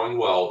keep it growing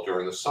well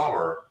during the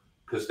summer,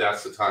 because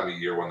that's the time of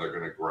year when they're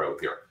going to grow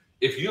here.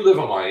 If you live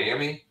in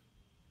Miami,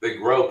 they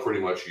grow pretty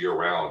much year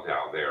round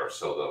down there.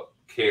 So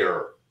the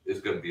care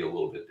is going to be a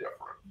little bit different.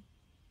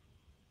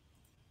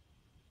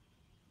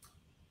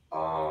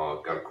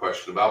 Got a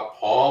question about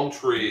palm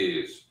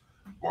trees.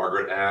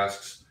 Margaret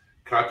asks,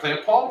 Can I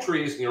plant palm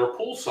trees near a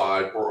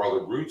poolside, or are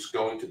the roots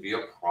going to be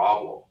a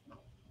problem?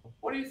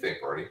 What do you think,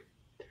 Bernie?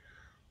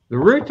 The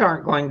roots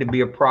aren't going to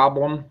be a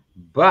problem,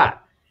 but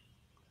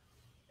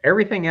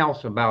everything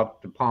else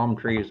about the palm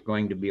tree is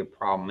going to be a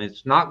problem.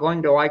 It's not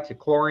going to like the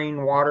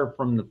chlorine water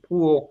from the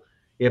pool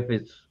if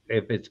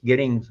it's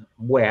getting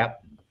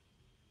wet.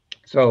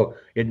 So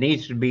it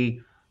needs to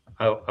be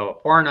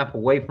far enough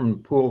away from the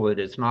pool that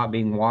it's not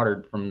being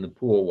watered from the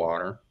pool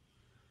water.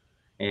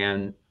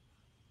 And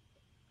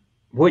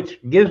which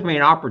gives me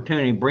an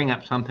opportunity to bring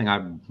up something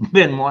I've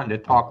been wanting to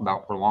talk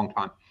about for a long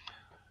time.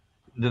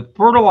 The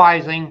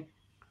fertilizing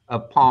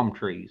of palm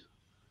trees.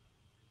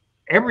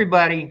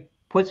 Everybody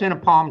puts in a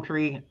palm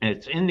tree and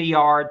it's in the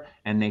yard,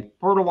 and they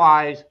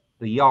fertilize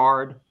the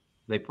yard,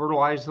 they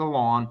fertilize the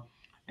lawn,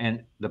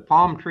 and the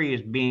palm tree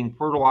is being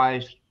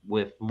fertilized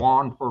with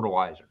lawn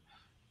fertilizer.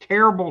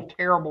 Terrible,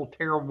 terrible,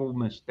 terrible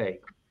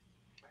mistake.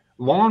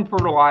 Lawn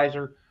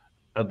fertilizer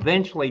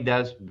eventually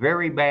does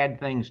very bad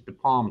things to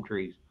palm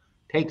trees.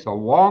 Takes a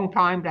long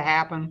time to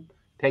happen,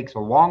 takes a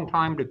long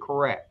time to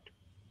correct.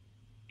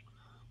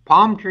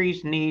 Palm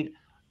trees need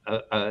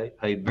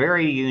a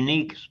very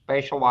unique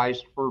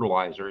specialized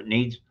fertilizer. It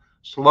needs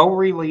slow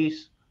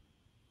release,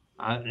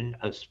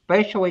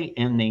 especially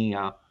in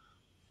the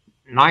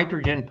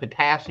nitrogen,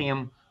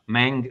 potassium,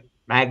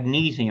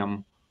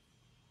 magnesium.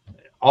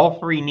 All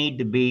three need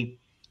to be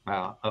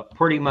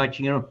pretty much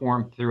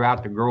uniform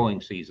throughout the growing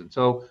season.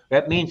 So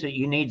that means that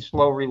you need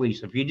slow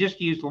release. If you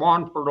just use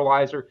lawn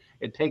fertilizer,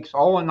 it takes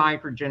all the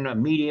nitrogen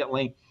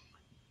immediately,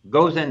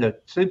 goes into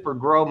super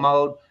grow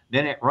mode,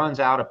 then it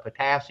runs out of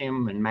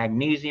potassium and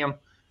magnesium,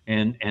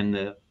 and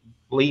the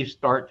leaves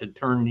start to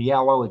turn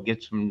yellow. It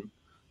gets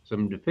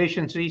some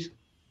deficiencies,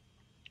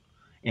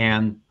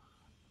 and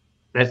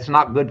that's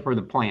not good for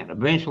the plant.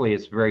 Eventually,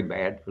 it's very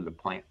bad for the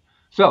plant.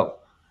 So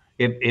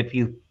if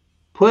you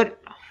put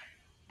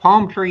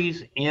palm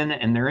trees in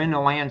and they're in the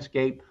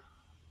landscape,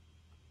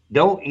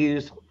 don't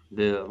use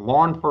the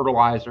lawn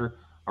fertilizer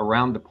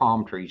around the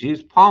palm trees.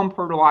 Use palm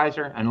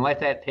fertilizer and let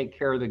that take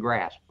care of the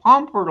grass.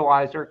 Palm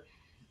fertilizer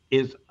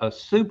is a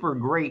super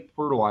great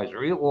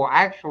fertilizer. It will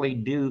actually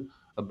do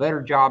a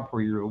better job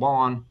for your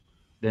lawn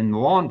than the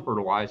lawn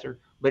fertilizer,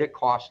 but it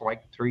costs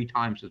like 3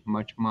 times as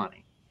much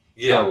money.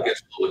 Yeah, it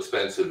gets a little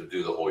expensive to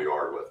do the whole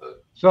yard with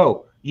it.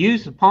 So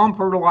use the palm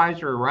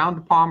fertilizer around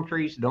the palm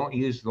trees. Don't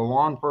use the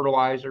lawn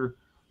fertilizer.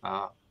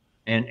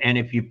 And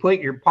if you put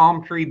your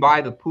palm tree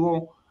by the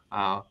pool,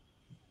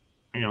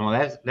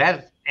 that's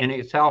in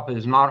itself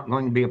is not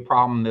going to be a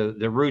problem.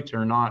 The roots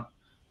are not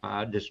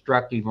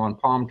destructive on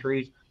palm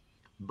trees,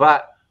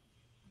 but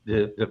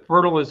the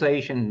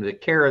fertilization, the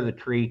care of the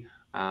tree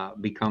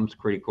becomes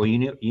critical.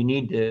 You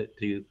need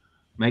to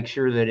make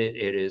sure that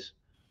it is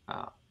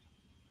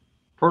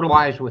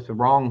fertilized with the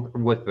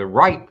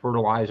right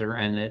fertilizer,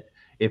 and that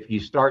if you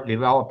start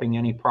developing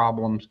any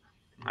problems,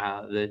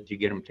 that you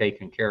get them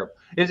taken care of.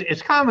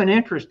 It's kind of an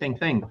interesting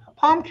thing.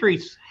 Palm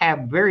trees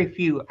have very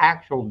few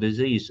actual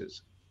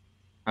diseases.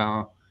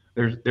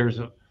 There's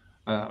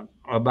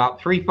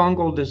about 3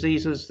 fungal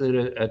diseases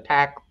that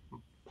attack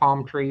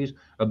palm trees,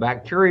 a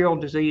bacterial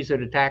disease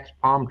that attacks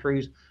palm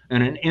trees,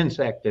 and an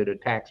insect that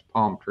attacks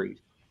palm trees.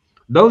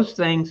 Those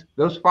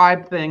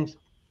 5 things,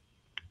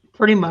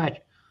 pretty much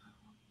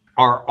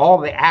are all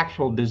the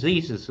actual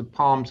diseases that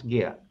palms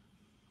get.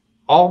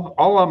 All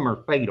of them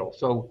are fatal.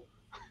 So,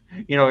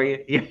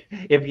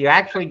 if you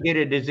actually get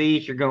a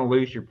disease, you're going to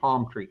lose your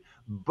palm tree.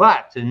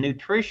 But the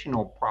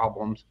nutritional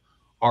problems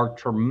are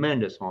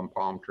tremendous on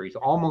palm trees.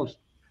 Almost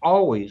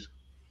always,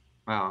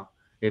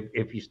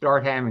 if you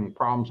start having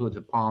problems with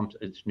the palms,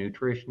 it's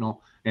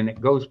nutritional, and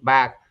it goes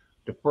back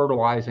to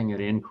fertilizing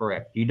it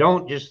incorrect. You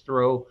don't just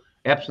throw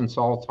Epsom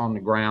salts on the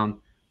ground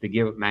to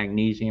give it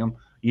magnesium.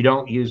 You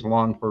don't use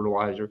lawn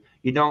fertilizer.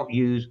 You don't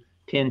use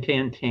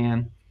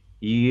 10-10-10.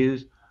 You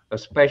use a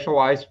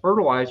specialized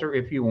fertilizer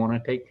if you want to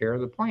take care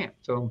of the plant.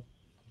 So,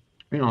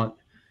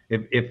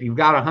 if you've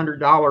got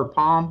 $100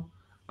 palm,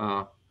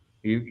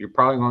 you're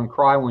probably going to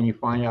cry when you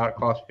find out it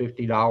costs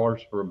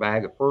 $50 for a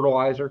bag of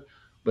fertilizer.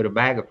 But a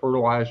bag of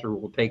fertilizer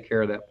will take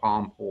care of that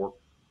palm for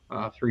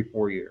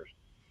 3-4 years.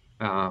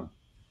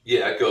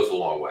 Yeah, it goes a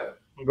long way.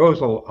 It goes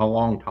a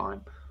long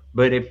time.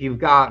 But if you've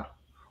got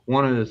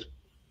one of those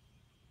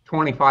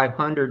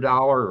 $2,500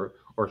 or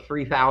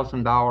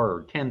 $3,000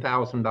 or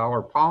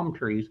 $10,000 palm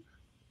trees,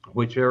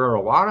 which there are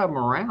a lot of them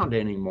around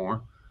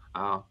anymore,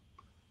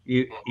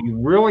 you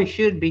really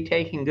should be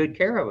taking good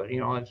care of it.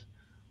 It's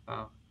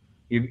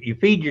you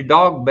feed your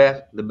dog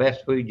the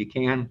best food you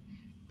can,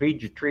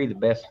 feed your tree the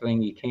best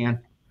thing you can,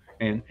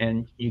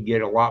 and you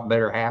get a lot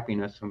better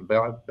happiness and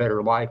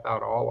better life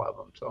out of all of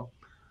them. So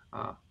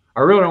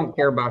I really don't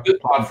care about your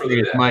palm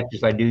tree as much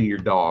as I do your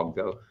dog,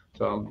 though.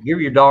 So give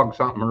your dog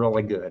something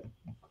really good.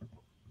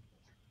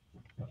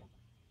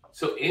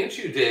 So Aunt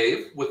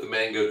Dave with the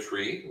mango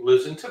tree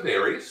lives in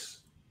Tavares.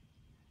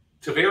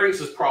 Tavares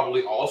is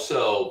probably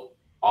also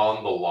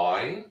on the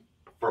line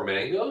for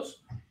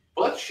mangoes,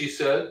 but she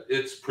said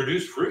it's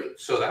produced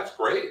fruit, so that's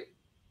great.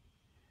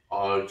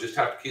 Just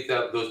have to keep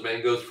those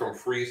mangoes from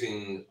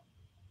freezing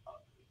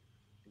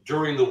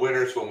during the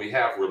winters when we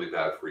have really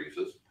bad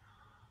freezes.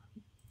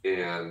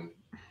 And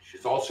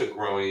she's also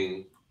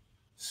growing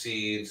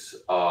seeds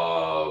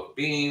of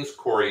beans,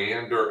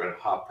 coriander, and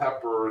hot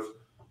peppers.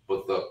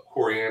 But the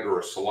coriander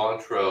or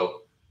cilantro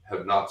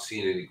have not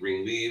seen any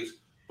green leaves,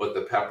 but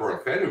the pepper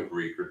and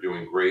fenugreek are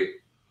doing great.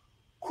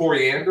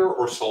 Coriander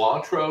or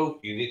cilantro,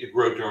 you need to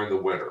grow during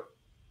the winter.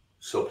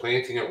 So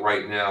planting it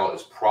right now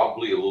is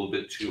probably a little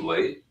bit too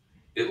late.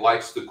 It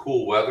likes the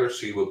cool weather,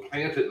 so you would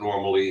plant it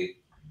normally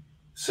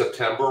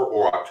September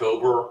or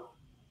October.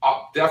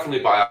 Definitely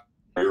by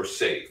you're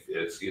safe.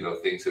 It's, you know,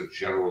 things have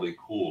generally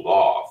cooled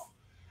off,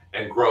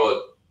 and grow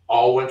it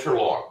all winter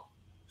long.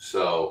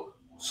 So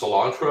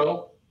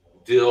cilantro,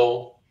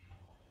 dill,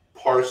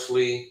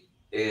 parsley,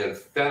 and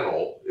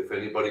fennel. If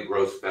anybody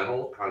grows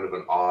fennel, kind of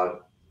an odd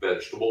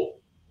vegetable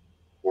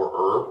or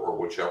herb or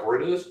whichever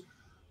it is,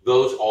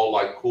 those all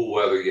like cool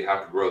weather. You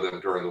have to grow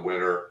them during the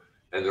winter,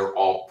 and they're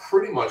all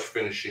pretty much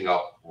finishing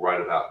up right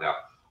about now.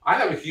 I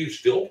have a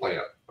huge dill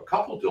plant, a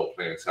couple dill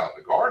plants out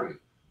in the garden.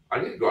 I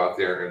need to go out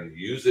there and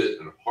use it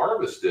and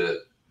harvest it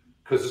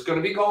because it's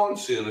going to be gone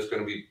soon. It's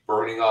going to be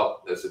burning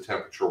up as the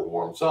temperature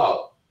warms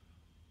up,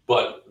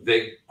 but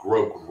they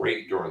grow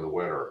great during the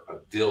winter. A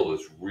dill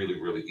is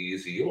really, really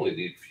easy. You only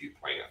need a few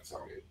plants. I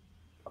mean,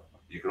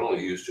 you can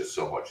only use just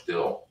so much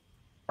dill.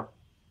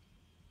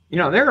 You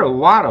know, there are a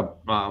lot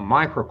of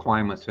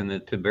microclimates in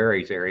the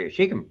Tiberias area.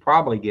 She can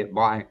probably get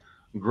by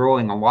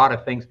growing a lot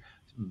of things.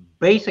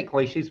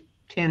 Basically, she's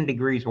 10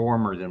 degrees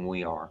warmer than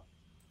we are.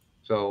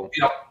 So,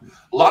 you know,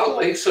 a lot of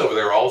lakes over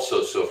there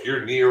also. So if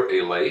you're near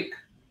a lake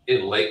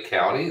in Lake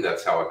County,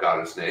 that's how it got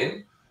its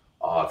name.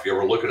 If you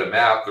ever look at a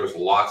map, there's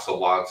lots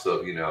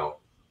of, you know,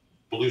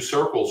 blue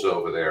circles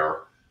over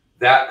there.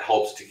 That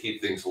helps to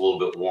keep things a little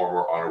bit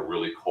warmer on a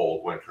really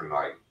cold winter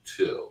night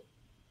too.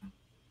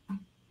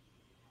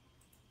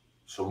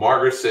 So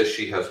Margaret says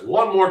she has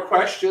one more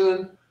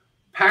question.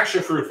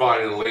 Passion fruit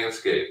vine in the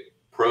landscape,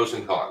 pros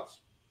and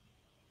cons.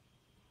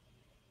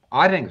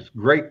 I think it's a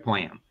great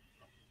plan.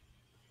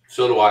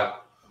 So do I.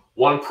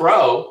 One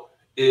pro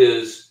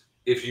is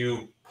if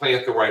you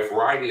plant the right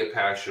variety of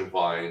passion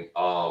vine,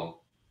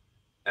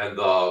 and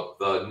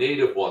the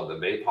native one, the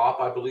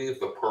maypop, I believe,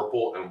 the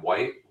purple and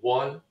white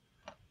one,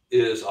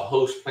 is a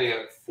host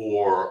plant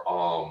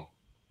for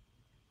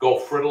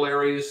Gulf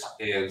fritillaries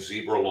and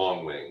zebra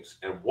longwings,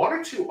 and one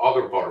or two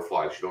other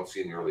butterflies you don't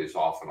see nearly as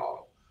often on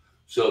them.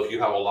 So if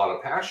you have a lot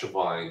of passion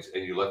vines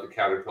and you let the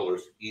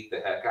caterpillars eat the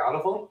heck out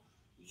of them,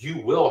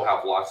 you will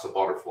have lots of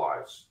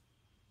butterflies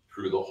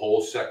through the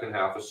whole second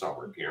half of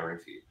summer,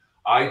 guaranteed.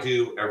 I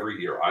do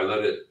every year.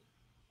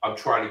 I'm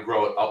trying to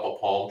grow it up a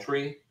palm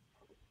tree,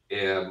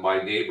 and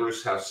my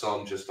neighbors have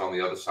some just on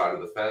the other side of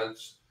the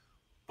fence,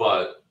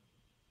 but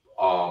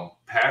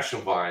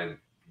passion vine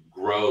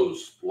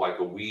grows like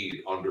a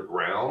weed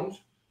underground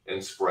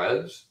and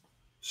spreads.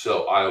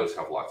 So I always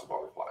have lots of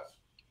butterflies.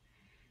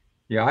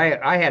 Yeah,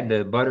 I had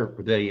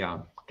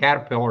the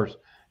caterpillars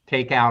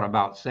take out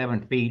about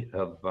 7 feet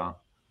of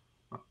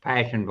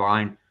passion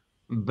vine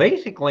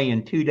basically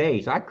in 2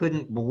 days. I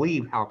couldn't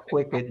believe how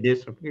quick it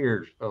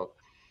disappears. So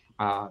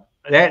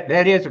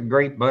that is a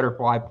great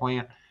butterfly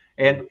plant,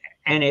 and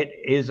it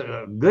is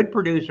a good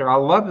producer. I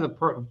love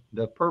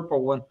the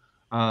purple one.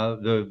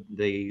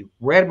 The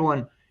red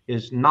one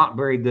is not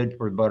very good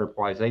for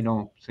butterflies. They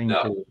don't seem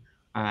to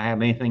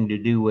have anything to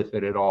do with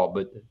it at all.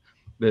 But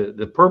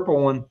the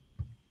purple one,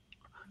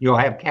 you'll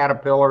have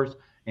caterpillars,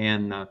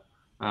 and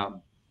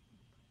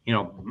you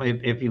know,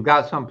 if you've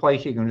got some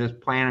place you can just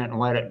plant it and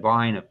let it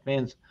vine a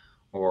fence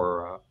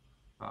or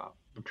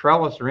a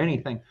trellis or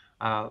anything,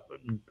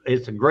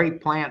 it's a great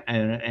plant.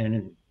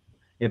 And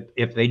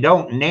if they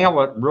don't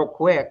nail it real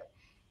quick,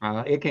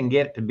 it can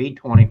get to be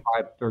 25,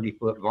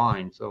 30-foot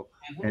vine. So,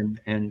 and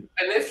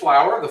they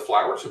flower. The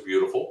flowers are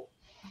beautiful.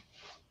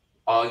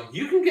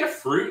 You can get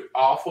fruit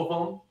off of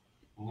them.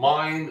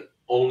 Mine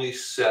only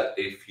set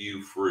a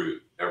few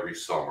fruit every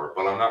summer,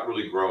 but I'm not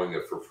really growing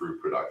it for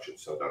fruit production,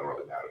 so it doesn't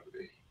really matter to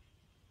me.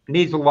 It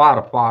needs a lot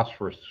of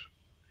phosphorus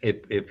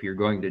if you're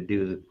going to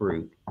do the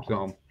fruit.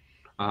 So,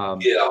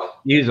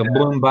 use a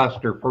bloom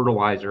buster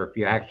fertilizer if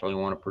you actually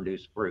want to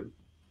produce fruit.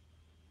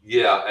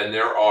 Yeah, and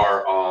there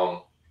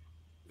are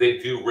they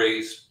do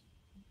raise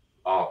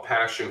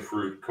passion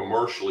fruit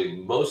commercially,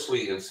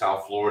 mostly in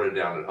South Florida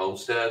down at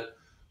Homestead,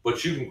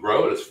 but you can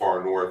grow it as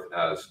far north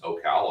as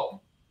Ocala.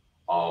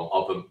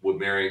 Up with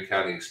Marion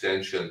County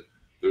Extension,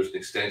 there's an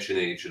extension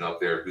agent up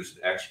there who's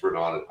an expert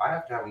on it. I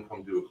have to have him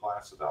come do a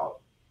class about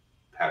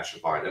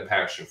passion vine and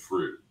passion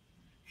fruit.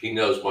 He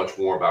knows much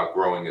more about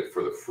growing it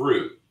for the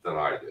fruit than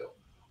I do.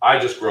 I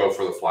just grow it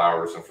for the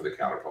flowers and for the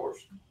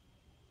caterpillars.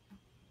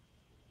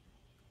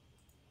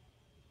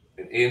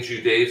 And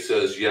Andrew Dave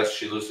says, yes,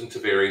 she lives in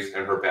Tiberias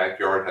and her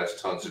backyard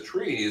has tons of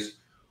trees,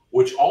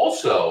 which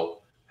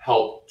also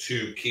help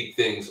to keep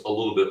things a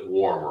little bit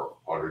warmer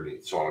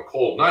underneath. So on a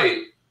cold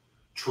night,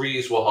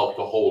 trees will help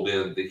to hold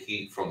in the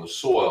heat from the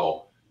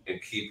soil and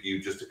keep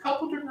you just a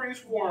couple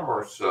degrees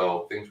warmer,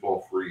 so things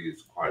won't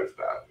freeze quite as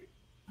badly.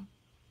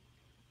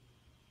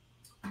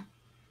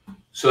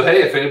 So,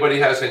 hey, if anybody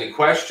has any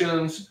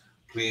questions,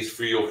 please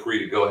feel free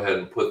to go ahead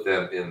and put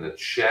them in the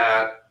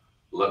chat.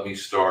 Let me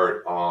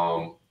start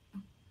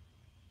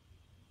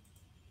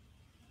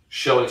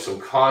showing some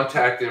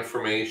contact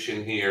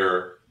information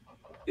here.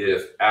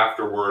 If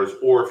afterwards,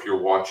 or if you're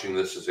watching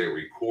this as a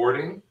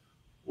recording,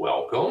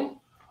 welcome.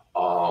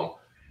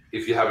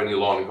 If you have any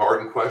lawn and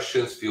garden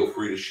questions, feel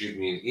free to shoot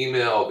me an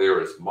email. There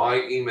is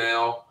my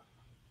email.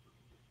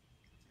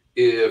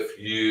 If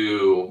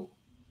you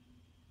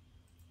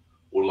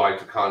would like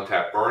to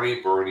contact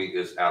Bernie, Bernie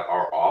is at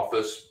our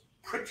office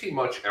pretty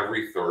much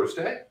every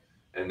Thursday,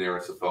 and there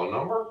is a phone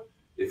number.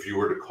 If you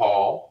were to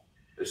call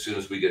as soon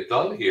as we get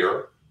done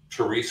here,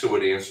 Teresa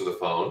would answer the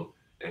phone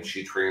and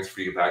she'd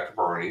transfer you back to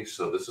Bernie.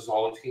 So this is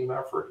all a team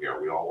effort here.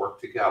 We all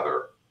work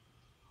together.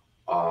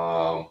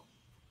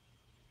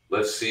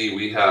 Let's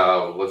see,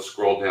 let's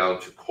scroll down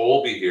to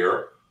Colby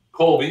here.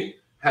 Colby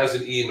has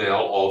an email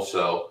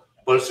also,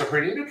 but it's a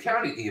Hernando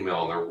County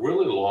email, and they're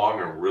really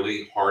long and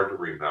really hard to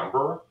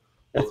remember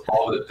with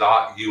all the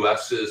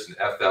 .us's and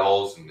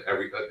FL's and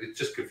it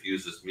just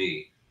confuses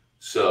me.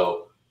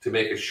 So to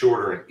make it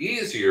shorter and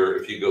easier,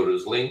 if you go to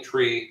his link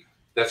tree,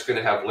 that's going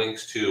to have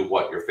links to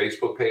your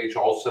Facebook page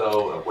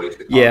also, and ways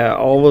to contact. Yeah,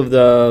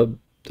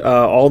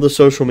 all the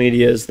social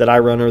medias that I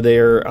run are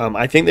there.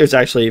 I think there's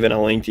actually even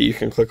a link that you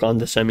can click on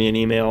to send me an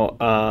email.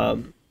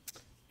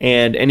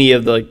 And any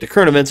of the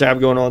current events I have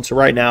going on. So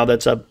right now,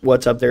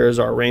 what's up there is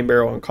our rain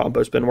barrel and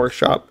compost bin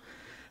workshop.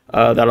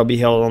 That'll be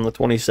held on the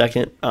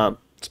 22nd.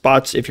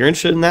 Spots, if you're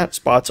interested in that,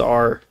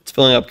 it's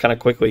filling up kind of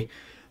quickly.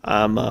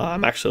 I'm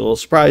actually a little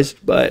surprised,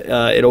 but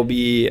it'll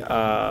be.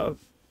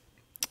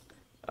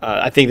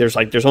 I think there's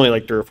only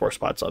 3 or 4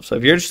 spots left. So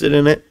if you're interested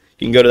in it,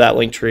 you can go to that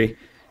link tree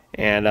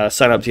and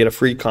sign up to get a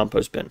free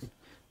compost bin,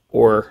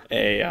 or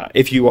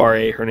if you are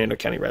a Hernando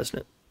County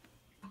resident.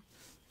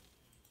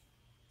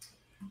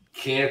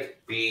 Can't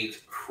beat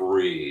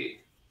free.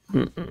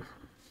 Mm-mm.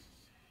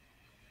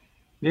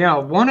 Yeah,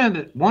 one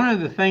of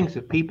the things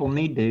that people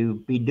need to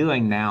be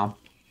doing now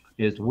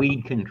is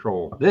weed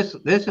control. This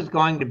is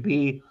going to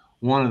be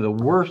one of the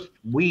worst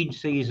weed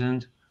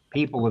seasons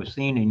people have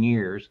seen in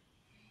years,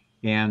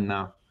 and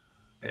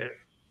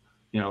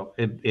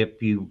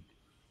if you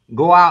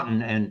go out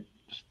and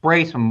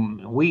spray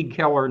some weed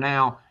killer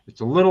now,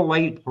 it's a little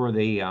late for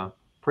the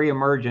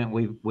pre-emergent.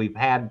 We've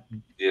had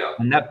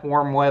enough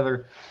warm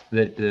weather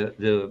that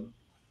the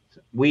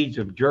weeds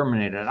have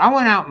germinated. I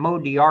went out and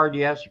mowed the yard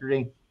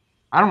yesterday.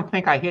 I don't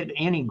think I hit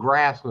any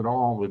grass at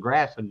all. The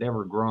grass had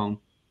never grown.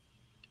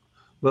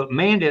 But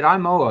man, did I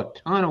mow a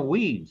ton of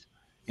weeds.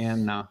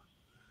 And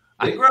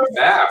they grow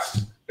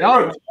fast.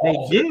 They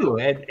do.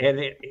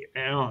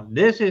 And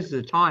this is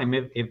the time.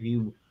 If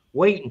you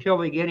wait until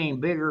they get any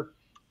bigger,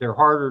 they're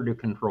harder to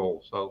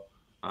control. So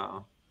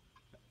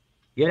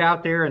get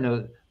out there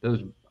and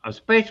those,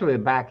 especially the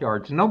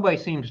backyards. Nobody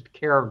seems to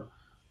care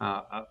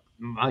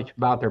much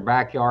about their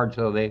backyard,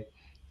 so they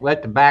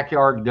let the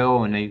backyard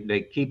go and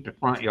they keep the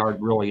front yard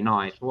really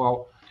nice.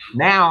 Well,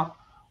 now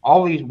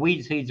all these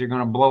weed seeds are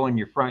going to blow in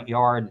your front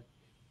yard,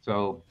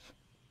 so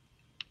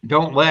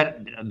don't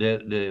let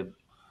the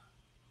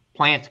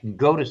plants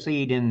go to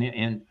seed and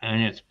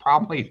it's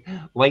probably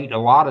late. A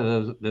lot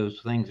of those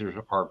things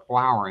are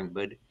flowering,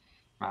 but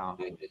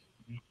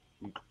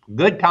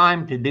good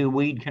time to do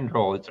weed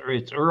control.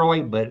 It's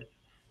early, but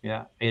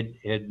yeah,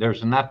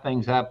 there's enough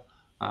things up.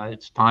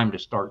 It's time to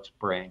start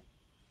spraying.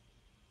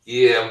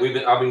 Yeah,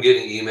 I've been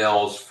getting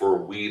emails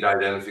for weed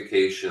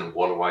identification.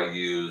 What do I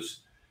use?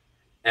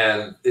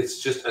 And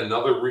it's just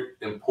another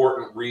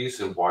important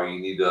reason why you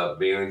need to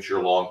manage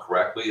your lawn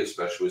correctly,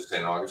 especially with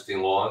St.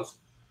 Augustine lawns.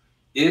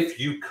 If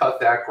you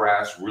cut that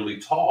grass really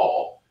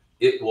tall,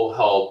 it will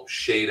help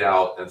shade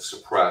out and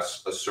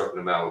suppress a certain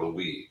amount of the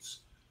weeds.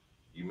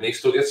 You may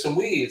still get some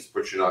weeds,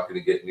 but you're not going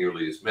to get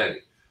nearly as many.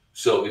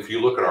 So if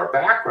you look at our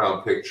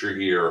background picture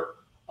here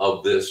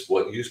of this,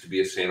 what used to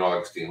be a St.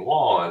 Augustine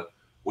lawn,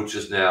 which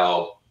is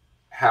now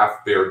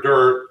half bare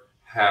dirt,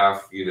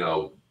 half,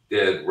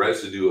 dead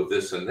residue of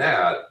this and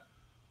that.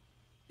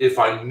 If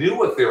I knew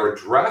what their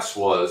address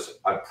was,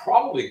 I'd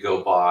probably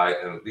go by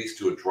and at least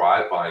do a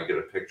drive-by and get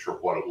a picture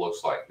of what it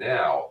looks like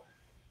now.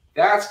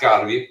 That's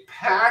got to be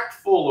packed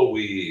full of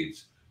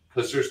weeds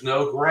because there's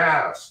no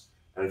grass.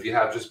 And if you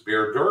have just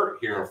bare dirt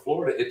here in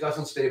Florida, it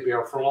doesn't stay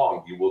bare for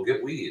long. You will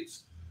get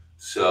weeds.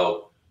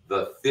 So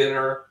the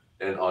thinner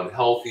and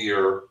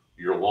unhealthier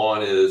your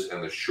lawn is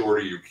and the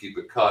shorter you keep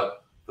it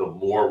cut, the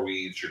more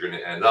weeds you're going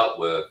to end up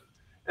with.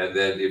 And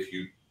then if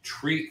you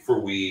treat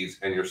for weeds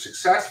and you're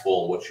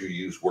successful, what you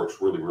use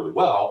works really, really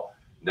well,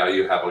 now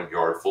you have a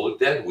yard full of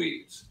dead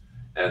weeds.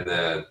 And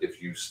then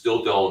if you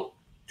still don't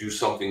do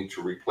something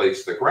to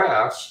replace the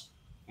grass,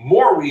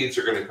 more weeds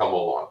are going to come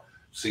along.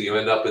 So you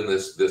end up in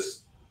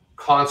this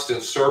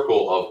constant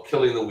circle of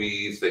killing the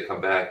weeds. They come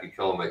back, you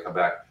kill them, they come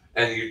back,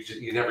 and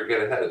you never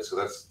get ahead. So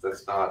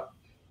that's not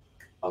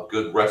a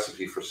good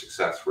recipe for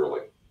success,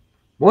 really.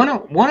 One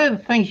of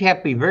the things you have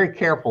to be very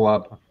careful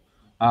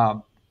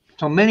of.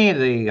 So many of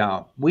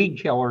the weed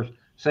killers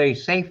say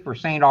safe for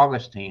St.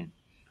 Augustine,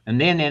 And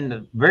then in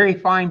the very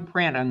fine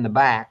print on the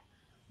back,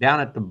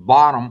 down at the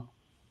bottom,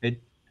 it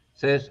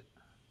says,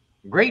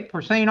 great for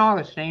St.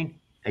 Augustine,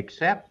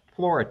 except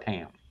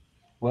Floratam.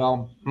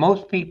 Well,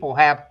 most people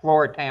have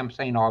Floratam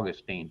St.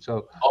 Augustine.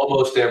 So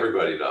almost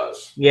everybody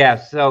does. yeah,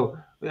 so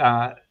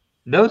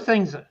those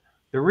things,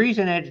 the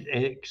reason it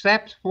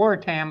accepts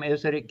Floratam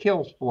is that it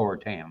kills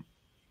Floratam.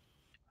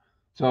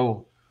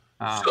 So,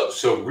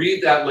 so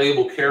read that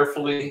label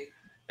carefully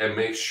and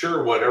make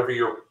sure whatever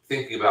you're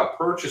thinking about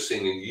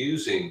purchasing and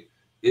using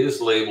is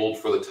labeled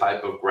for the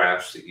type of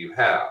grass that you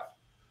have.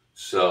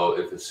 So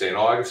if it's St.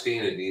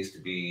 Augustine, it needs to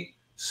be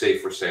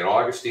safe for St.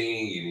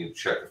 Augustine. You need to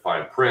check the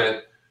fine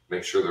print,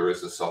 make sure there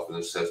isn't something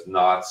that says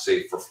not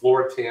safe for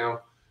Floratam,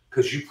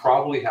 because you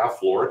probably have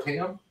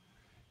Floratam.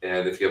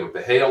 And if you have a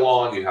Bahia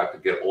lawn, you have to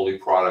get only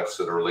products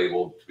that are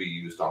labeled to be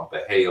used on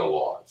Bahia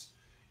lawns.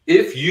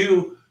 If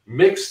you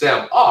mix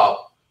them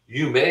up,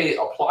 you may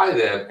apply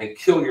them and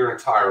kill your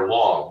entire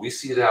lawn. We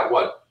see that,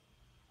 what,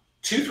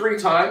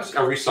 2-3 times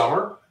every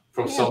summer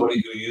from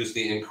somebody who used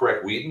the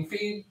incorrect weed and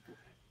feed.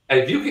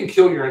 And you can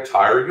kill your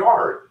entire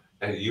yard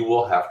and you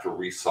will have to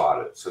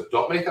resod it. So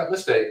don't make that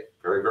mistake.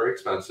 Very, very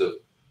expensive.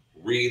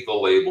 Read the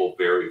label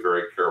very,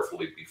 very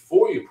carefully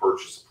before you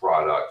purchase a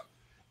product,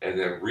 and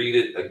then read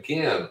it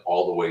again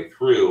all the way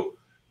through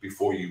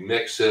before you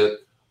mix it,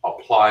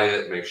 apply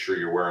it, make sure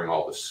you're wearing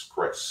all the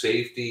correct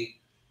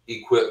safety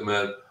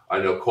equipment. I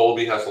know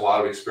Colby has a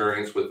lot of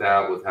experience with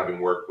that, with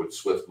having worked with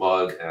Swift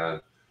Mud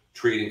and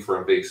treating for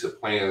invasive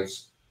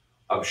plants.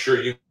 I'm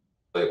sure you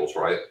labels,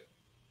 right?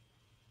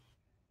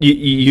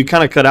 You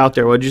kind of cut out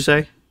there. What'd you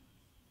say?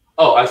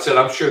 Oh, I said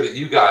I'm sure that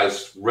you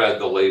guys read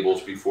the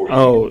labels before you.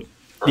 Oh,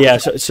 yeah.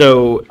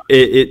 So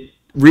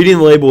reading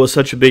the label was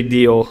such a big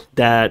deal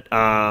that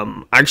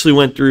I actually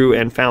went through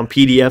and found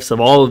PDFs of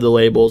all of the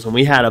labels, and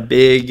we had a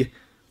big,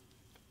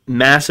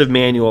 massive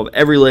manual of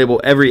every label,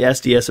 every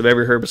SDS of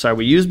every herbicide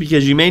we use,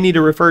 because you may need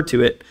to refer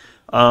to it.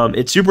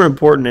 It's super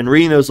important, and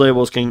reading those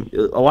labels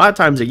a lot of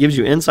times it gives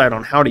you insight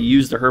on how to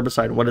use the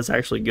herbicide and what it's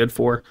actually good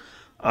for.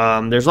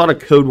 There's a lot of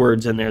code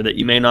words in there that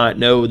you may not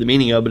know the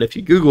meaning of, but if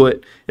you Google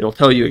it, it'll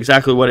tell you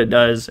exactly what it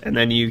does, and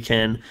then you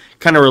can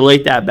kind of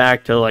relate that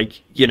back to,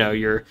 like, you know,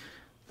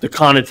 the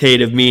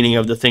connotative meaning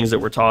of the things that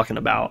we're talking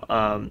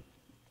about.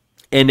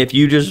 And if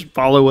you just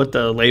follow what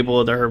the label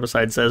of the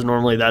herbicide says,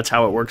 normally that's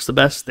how it works the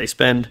best. They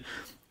spend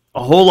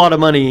a whole lot of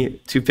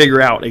money to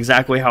figure out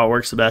exactly how it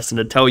works the best and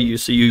to tell you,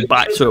 so you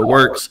buy, so it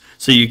works,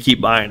 so you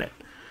keep buying it.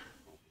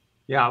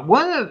 Yeah,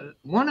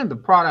 one of the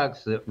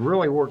products that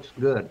really works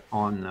good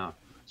on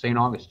St.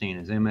 Augustine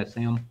is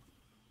MSM.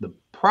 The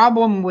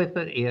problem with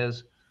it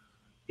is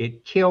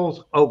it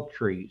kills oak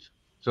trees.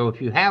 So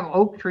if you have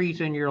oak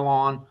trees in your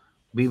lawn,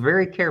 be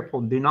very careful.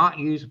 Do not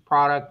use a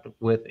product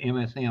with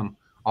MSM.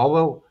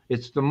 Although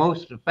it's the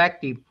most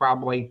effective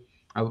probably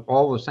of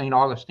all the St.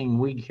 Augustine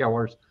weed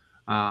killers,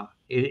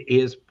 it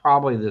is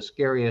probably the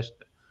scariest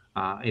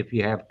if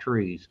you have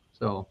trees.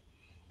 So,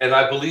 and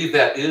I believe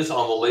that is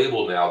on the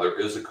label now. There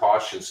is a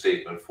caution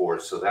statement for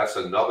it. So that's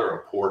another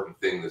important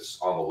thing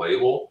that's on the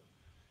label,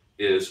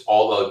 is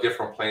all the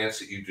different plants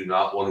that you do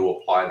not want to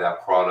apply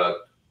that product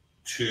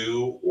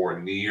to or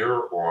near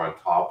or on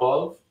top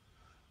of.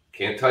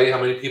 Can't tell you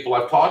how many people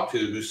I've talked to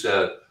who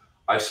said,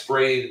 I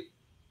sprayed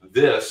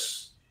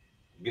this,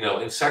 you know,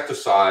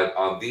 insecticide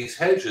on these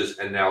hedges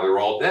and now they're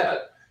all dead.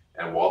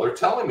 And while they're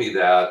telling me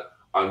that,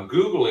 I'm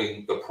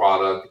Googling the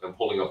product and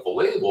pulling up the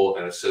label,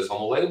 and it says on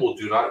the label,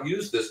 do not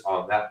use this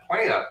on that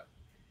plant.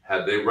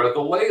 Had they read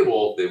the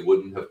label, they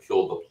wouldn't have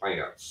killed the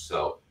plants.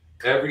 So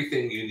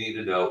everything you need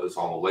to know is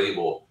on the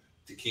label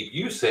to keep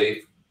you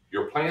safe,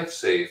 your plants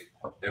safe,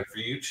 and for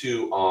you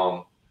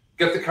to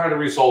get the kind of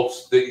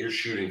results that you're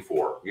shooting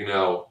for. You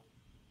know,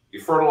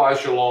 you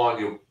fertilize your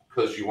lawn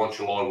because you want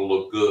your lawn to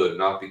look good,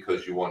 not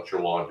because you want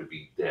your lawn to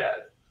be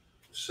dead.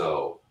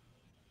 So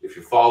if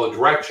you follow the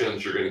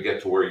directions, you're going to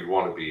get to where you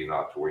want to be,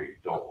 not to where you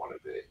don't want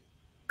to be.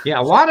 Yeah,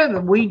 a lot of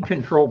the weed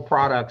control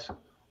products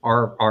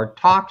are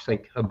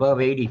toxic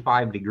above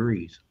 85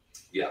 degrees.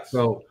 Yes.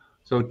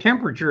 So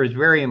temperature is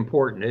very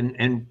important,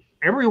 and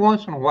every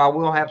once in a while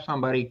we'll have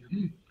somebody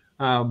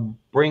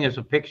bring us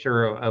a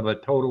picture of a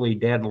totally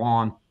dead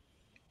lawn,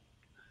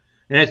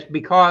 and it's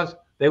because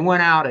they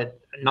went out at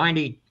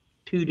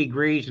 92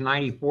 degrees,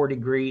 94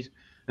 degrees,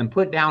 and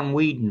put down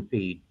weed and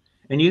feed,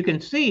 and you can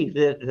see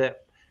that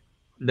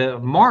the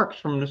marks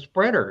from the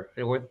spreader.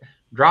 It would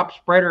drop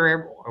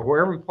spreader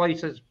where every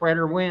place that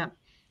spreader went,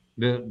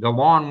 the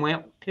lawn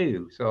went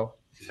too. So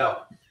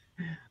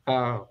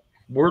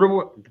word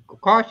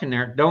of caution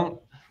there: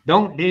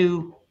 don't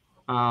do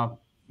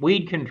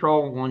weed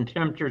control when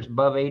temperature's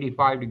above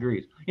 85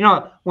 degrees. You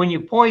know, when you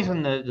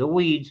poison the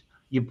weeds,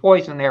 you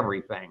poison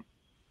everything.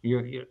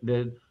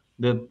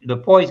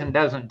 The poison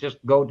doesn't just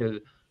go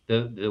to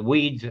the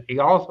weeds; it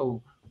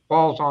also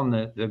falls on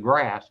the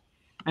grass.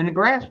 And the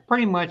grass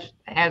pretty much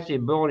has the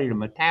ability to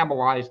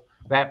metabolize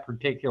that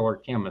particular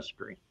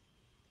chemistry.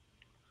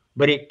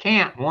 But it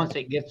can't once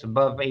it gets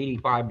above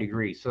 85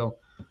 degrees. So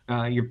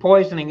you're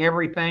poisoning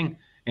everything,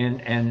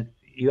 and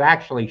you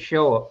actually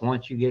show it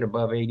once you get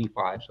above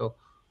 85. So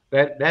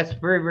that's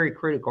very, very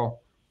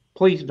critical.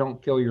 Please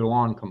don't kill your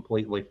lawn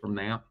completely from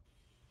that.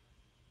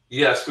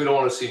 Yes, we don't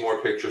want to see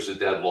more pictures of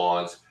dead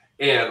lawns.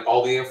 And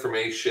all the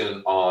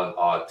information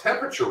on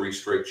temperature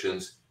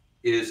restrictions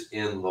is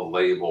in the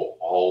label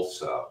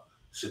also.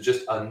 So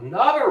just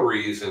another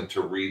reason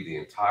to read the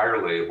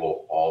entire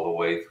label all the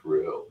way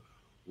through.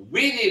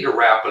 We need to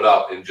wrap it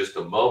up in just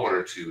a moment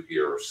or two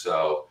here.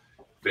 So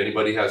if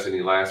anybody has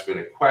any last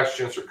minute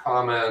questions or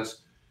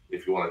comments,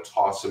 if you want to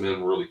toss them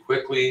in really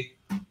quickly,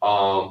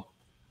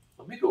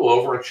 let me go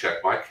over and check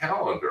my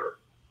calendar.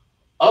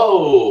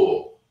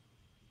 Oh,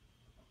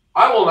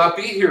 I will not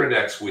be here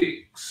next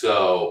week.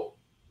 So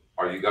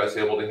are you guys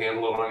able to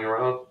handle it on your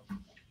own? I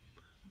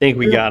think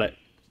we got it.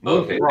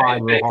 Okay,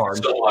 thank you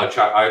so much.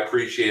 I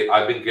appreciate it.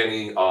 I've been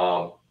getting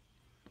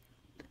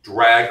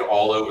dragged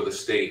all over the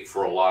state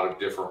for a lot of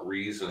different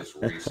reasons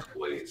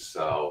recently.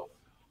 So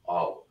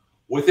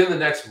within the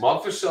next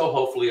month or so,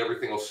 hopefully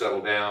everything will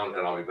settle down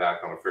and I'll be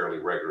back on a fairly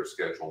regular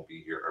schedule and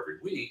be here every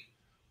week.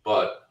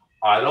 But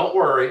I don't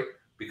worry,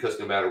 because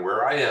no matter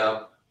where I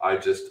am, I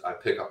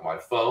pick up my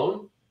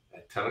phone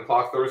at 10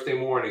 o'clock Thursday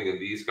morning and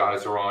these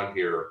guys are on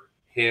here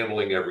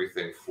handling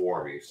everything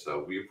for me.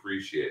 So we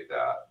appreciate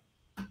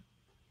that.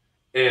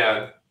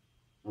 And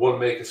want to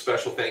make a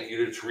special thank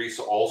you to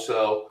Teresa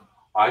also.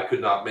 I could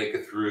not make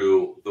it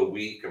through the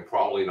week and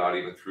probably not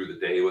even through the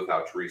day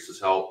without Teresa's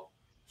help.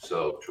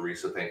 So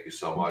Teresa, thank you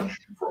so much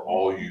for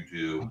all you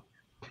do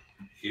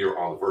here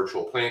on the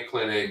Virtual Plant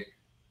Clinic,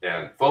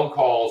 and phone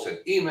calls and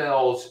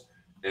emails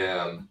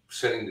and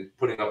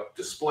putting up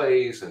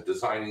displays and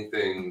designing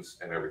things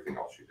and everything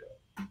else you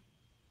do.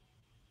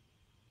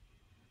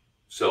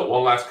 So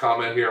one last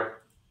comment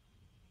here.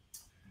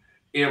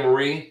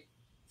 Anne-Marie,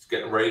 it's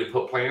getting ready to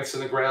put plants in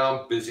the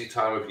ground. Busy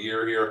time of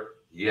year here.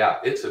 Yeah,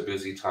 it's a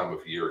busy time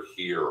of year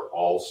here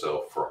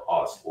also for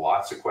us.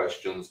 Lots of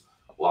questions,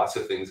 lots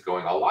of things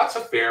going on, lots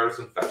of fairs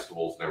and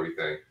festivals and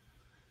everything.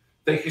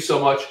 Thank you so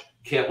much.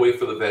 Can't wait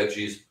for the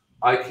veggies.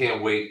 I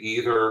can't wait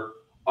either.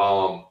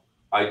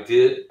 I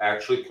did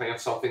actually plant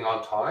something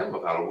on time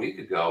about a week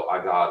ago.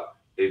 I got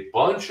a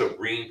bunch of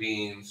green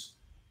beans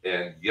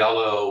and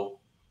yellow,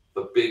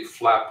 the big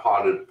flat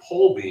potted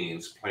pole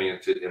beans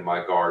planted in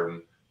my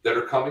garden that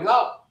are coming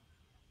up.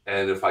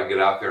 And if I get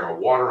out there and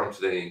water them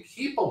today and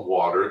keep them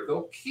watered,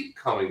 they'll keep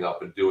coming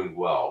up and doing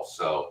well.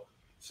 So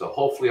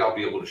hopefully I'll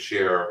be able to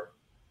share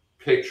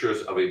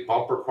pictures of a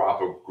bumper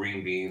crop of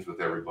green beans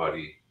with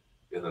everybody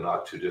in the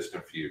not too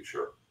distant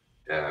future.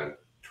 And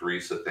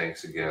Teresa,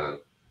 thanks again.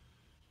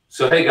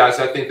 So, hey guys,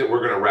 I think that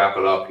we're going to wrap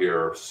it up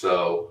here.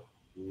 So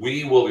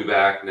we will be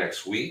back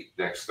next week,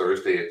 next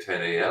Thursday at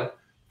 10 a.m.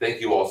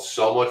 Thank you all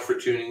so much for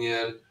tuning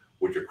in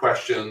with your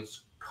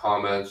questions,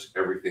 comments,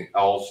 everything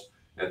else.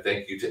 And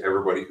thank you to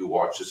everybody who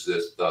watches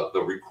this,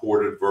 the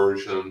recorded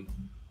version.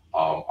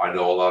 I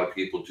know a lot of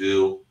people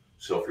do.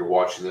 So if you're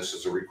watching this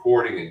as a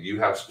recording and you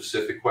have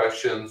specific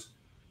questions,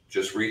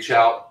 just reach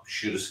out,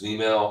 shoot us an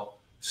email,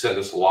 send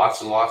us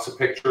lots and lots of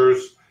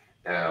pictures,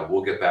 and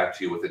we'll get back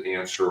to you with an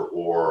answer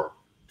or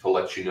to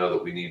let you know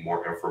that we need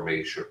more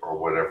information or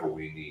whatever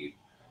we need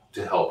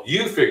to help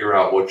you figure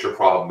out what your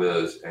problem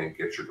is and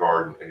get your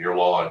garden and your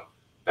lawn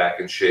back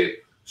in shape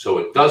so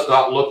it does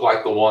not look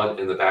like the one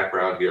in the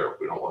background here.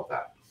 We don't want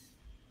that.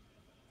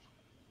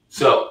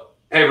 So,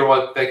 hey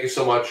everyone, thank you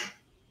so much.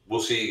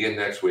 We'll see you again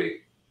next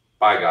week.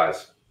 Bye,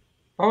 guys.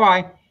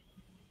 Bye-bye.